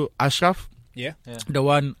told you, Ashraf, Yeah. the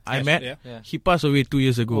one I met. Yeah. Yeah. He passed away 2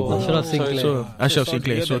 years ago. Oh, Ashraf sorry. Sinclair. So Ashraf sorry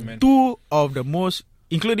to Sinclair. hear So that, man. 2 of the most,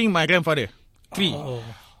 including my grandfather, 3. Oh.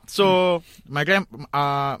 So my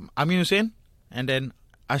Amin Hussein, and then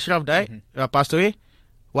Ashraf died, passed away.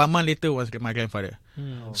 1 month later was my grandfather.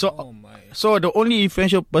 So Oh my. So the only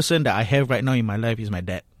influential person that I have right now in my life is my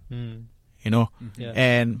dad. Yeah.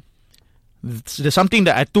 And there's something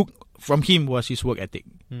that I took from him was his work ethic.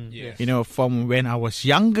 Yes. From when I was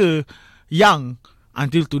young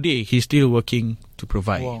until today, he's still working to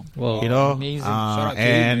provide. Wow. Wow. Amazing. Shout out to you,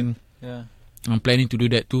 And Yeah. I'm planning to do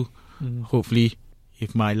that too. Mm. Hopefully,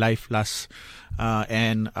 if my life lasts.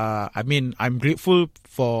 I'm grateful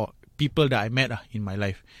for people that I met in my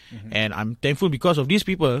life. And I'm thankful because of these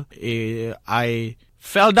people, I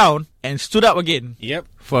fell down and stood up again Yep.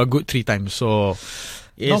 for a good 3 times. So,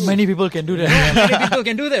 Not many people can do that. Many people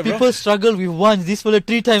can do that, bro. People struggle with once. This fella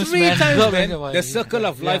 3 times, 3 man. times, God, man. man. The circle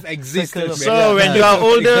of life exists. Circle of man. So Yeah. when you are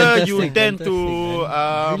older, Fantastic, you tend to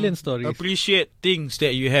fantastic, brilliant stories. appreciate things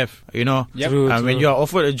that you have. Yep. True. When you are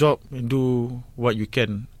offered a job, do what you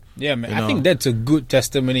can. Yeah, man. You I know. think that's a good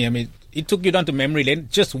testimony. I mean, it took you down to memory lane.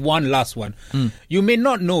 Just one last one. You may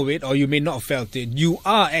not know it or you may not have felt it. You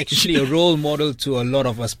are actually a role model to a lot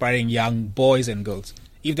of aspiring young boys and girls.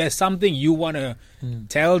 If there's something you want to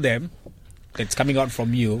tell them that's coming out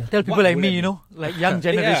from you, Tell people what like would me, it be? like young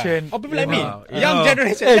generation. Yeah. Or people like me. Wow. Young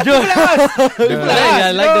generation. Hey, Joe. People like us,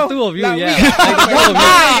 I like the bro. 2 of you. Like Yeah, we- like the 2 of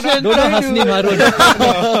you. Don't know Hasni Harun.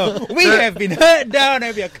 We have been hurt down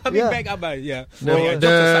and we are coming Yeah. back up. Yeah. The, Oh, yeah, jokes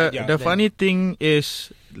the, aside, yeah. the funny thing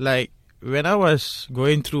is, like, when I was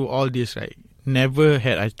going through all this, right, never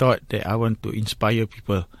had I thought that I want to inspire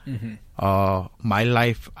people. My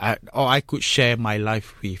life, or I could share my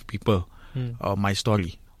life with people, or my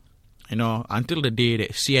story. Until the day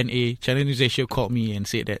that CNA, Channel News Asia, called me and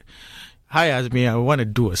said that, "Hi Azmi, I want to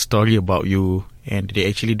do a story about you," and they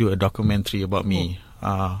actually do a documentary about me.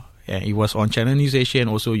 And it was on Channel News Asia and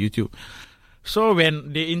also YouTube. So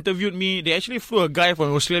when they interviewed me, they actually flew a guy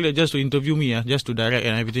from Australia just to interview me, just to direct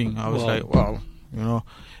and everything. I was Wow. like, wow,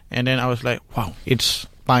 And then I was like, wow, it's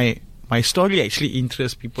my story actually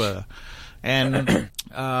interests people. And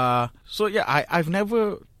so yeah, I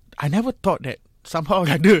never thought that somehow or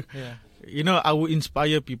other, I would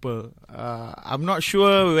inspire people. I'm not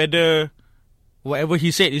sure whether whatever he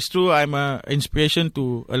said is true. I'm an inspiration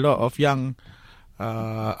to a lot of younger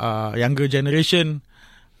generation.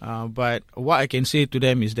 But what I can say to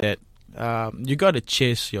them is that you got to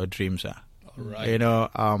chase your dreams. Right.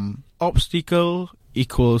 Obstacle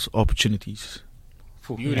equals opportunities.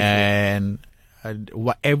 Beautiful. And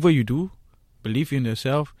whatever you do, believe in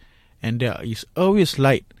yourself, and there is always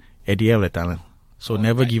light at the end of the tunnel. So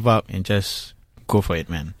never give up and just go for it,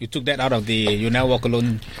 man. You took that out of the "You Never Walk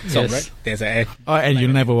Alone" song, Yes. right? There's a. And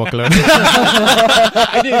you'll never walk alone.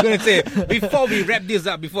 I knew you were going to say, before we wrap this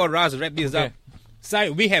up, before Raz wrap this up, Sai,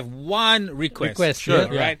 we have one request. Sure.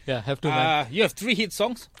 Right? Yeah, have to, man. You have 3 hit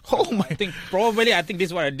songs. Oh my! I think this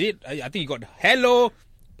is what I did. I think you got Hello,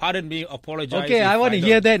 Pardon Me, Apologize. Okay, if I want to don't-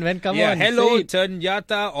 hear that, man. Come on. Hello, say it.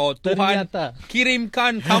 Ternyata, or Tuhan Ternyata.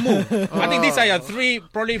 Kirimkan Kamu. I think these are your 3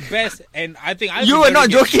 probably best, and I think You were not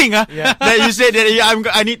joking, that you said that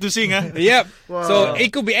I need to sing, Yep. So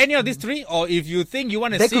it could be any of these 3, or if you think you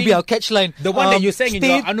want to That sing, could be our catchline. the one that you sang in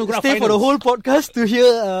your Anugerah Stay for the finals. whole podcast to hear.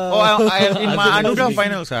 I am in my Anugerah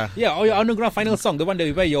finals. Yeah, or your Anugerah final song, the one that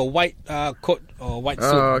you wear your white coat or white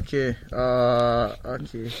suit. Okay.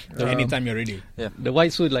 Okay. Anytime you're ready. The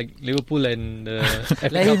white suit like Liverpool and FA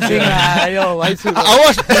Let him Cup. sing, yo, white suit. I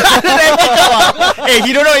was. Hey,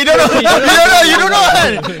 you don't know. You don't know.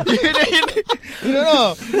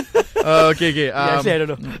 Okay. Actually, I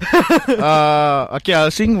don't know. Okay,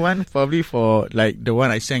 I'll sing one probably for like the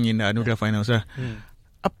one I sang in the Anugerah finals.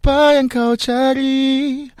 Apa yang kau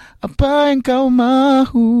cari, apa yang kau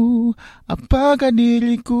mahu, apakah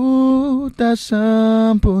diriku tak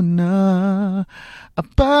sempurna?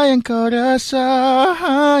 Apa yang kau rasa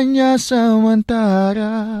hanya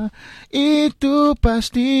sementara, itu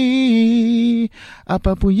pasti.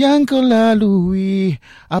 Apapun yang kau lalui,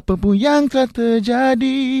 apapun yang telah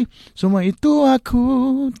terjadi, semua itu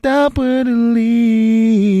aku tak peduli.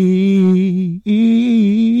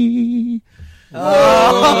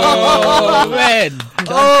 Oh, man.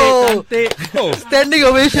 Cantik. Oh, Standing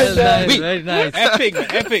ovation. Very nice. epic, man,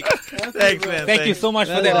 epic. Thanks, man. Thank you so much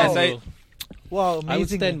for that, Wow. Sai. Wow, I would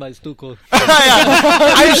amazing. stand, but it's too cold.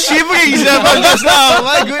 I'm shivering just now.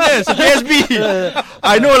 My goodness. PSB.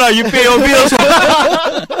 I know lah, you pay your bills.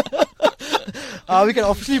 We can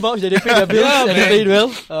officially vouch that they paid their bills and they man. paid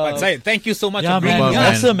well. But Sai, thank you so much Yeah, for bringing man.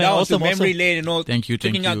 us Awesome, man. down Awesome, to memory awesome. lane. Thank you,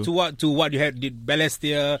 taking thank out you. to what you had did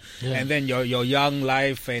Balestier, and then your young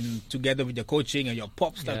life, and together with your coaching and your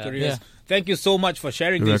pop star careers. Yeah. Thank you so much for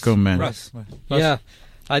sharing You're this, welcome, man. Russ. Yeah,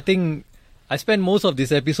 I think I spent most of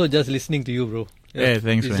this episode just listening to you, bro. Yeah,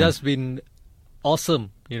 thanks, It's man. just been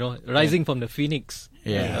awesome, rising from the phoenix.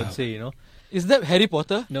 Yeah. I would say, Is that Harry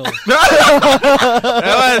Potter? No.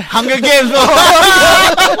 Hunger Games.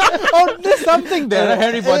 Oh, there's something there.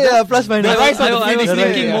 Harry Potter. Yeah, plus minus. I was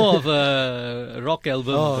thinking Yeah. more of a rock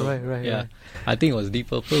album. Oh, so, right. Yeah. I think it was Deep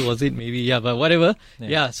Purple, was it? Maybe, yeah, but whatever.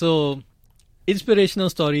 Yeah, so inspirational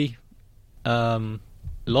story.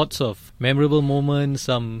 Lots of memorable moments,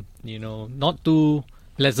 some, not too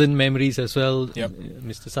pleasant memories as well. Yep.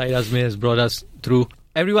 Mr. Syed Azmi has brought us through.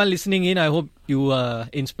 Everyone listening in, I hope you are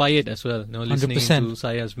inspired as well, listening 100%. to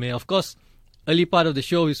Syed Azmi. Of course, early part of the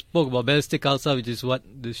show, we spoke about Ballistic Khalsa, which is what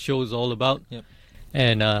this show is all about. Yep.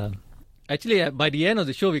 And actually, by the end of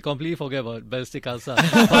the show, we completely forget about Ballistic Khalsa.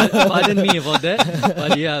 Pardon me about that.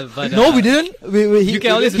 But yeah, No, we didn't. You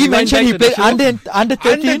can always he rewind mentioned he back to the played show. under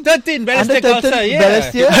 13. Under 13, Balestier Under 13 Khalsa, yeah.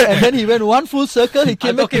 Balestier, and then he went one full circle. He I'm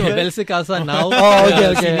came back. talking about Ballistic Khalsa now. Oh,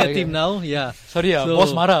 okay, Senior okay. team now, yeah. Sorry, So-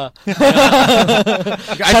 boss Mara.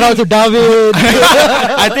 Shout out to David.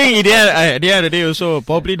 I think at the end of the day also,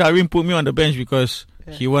 probably Darwin put me on the bench because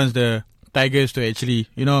he wants the Tigers to actually,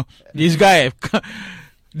 this guy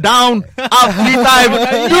down, up, 3 times,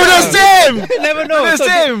 do the same. You never know. Do the So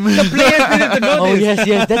same. The players needed to know Oh this.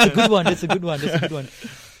 yes, that's a good one. That's a good one.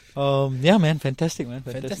 Yeah, man, fantastic, man,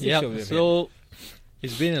 fantastic. Yeah, show we have so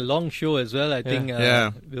it's been a long show as well. I think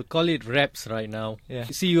Yeah. we'll call it Raps right now. Yeah.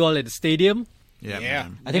 See you all at the stadium. Yeah.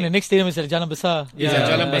 Man. I think the next stadium is at Jalan Besar. He's Yeah, at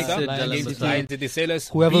Jalan next Besar. at Jalan Against Besar. Lions City Sailors.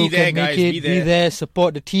 Whoever be who there, can guys. make it, be there,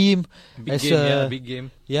 support the team. Big As game, a- big game.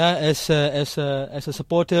 Yeah, as a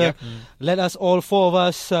supporter, Yep. let us all 4 of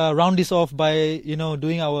us round this off by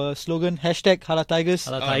doing our slogan #Hala Tigers.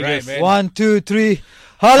 Hala All Tigers. right, man. 1, 2, 3.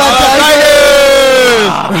 Hala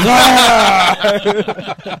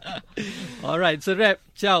Tigers! All right, so Rap.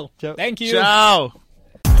 Ciao. Thank you. Ciao.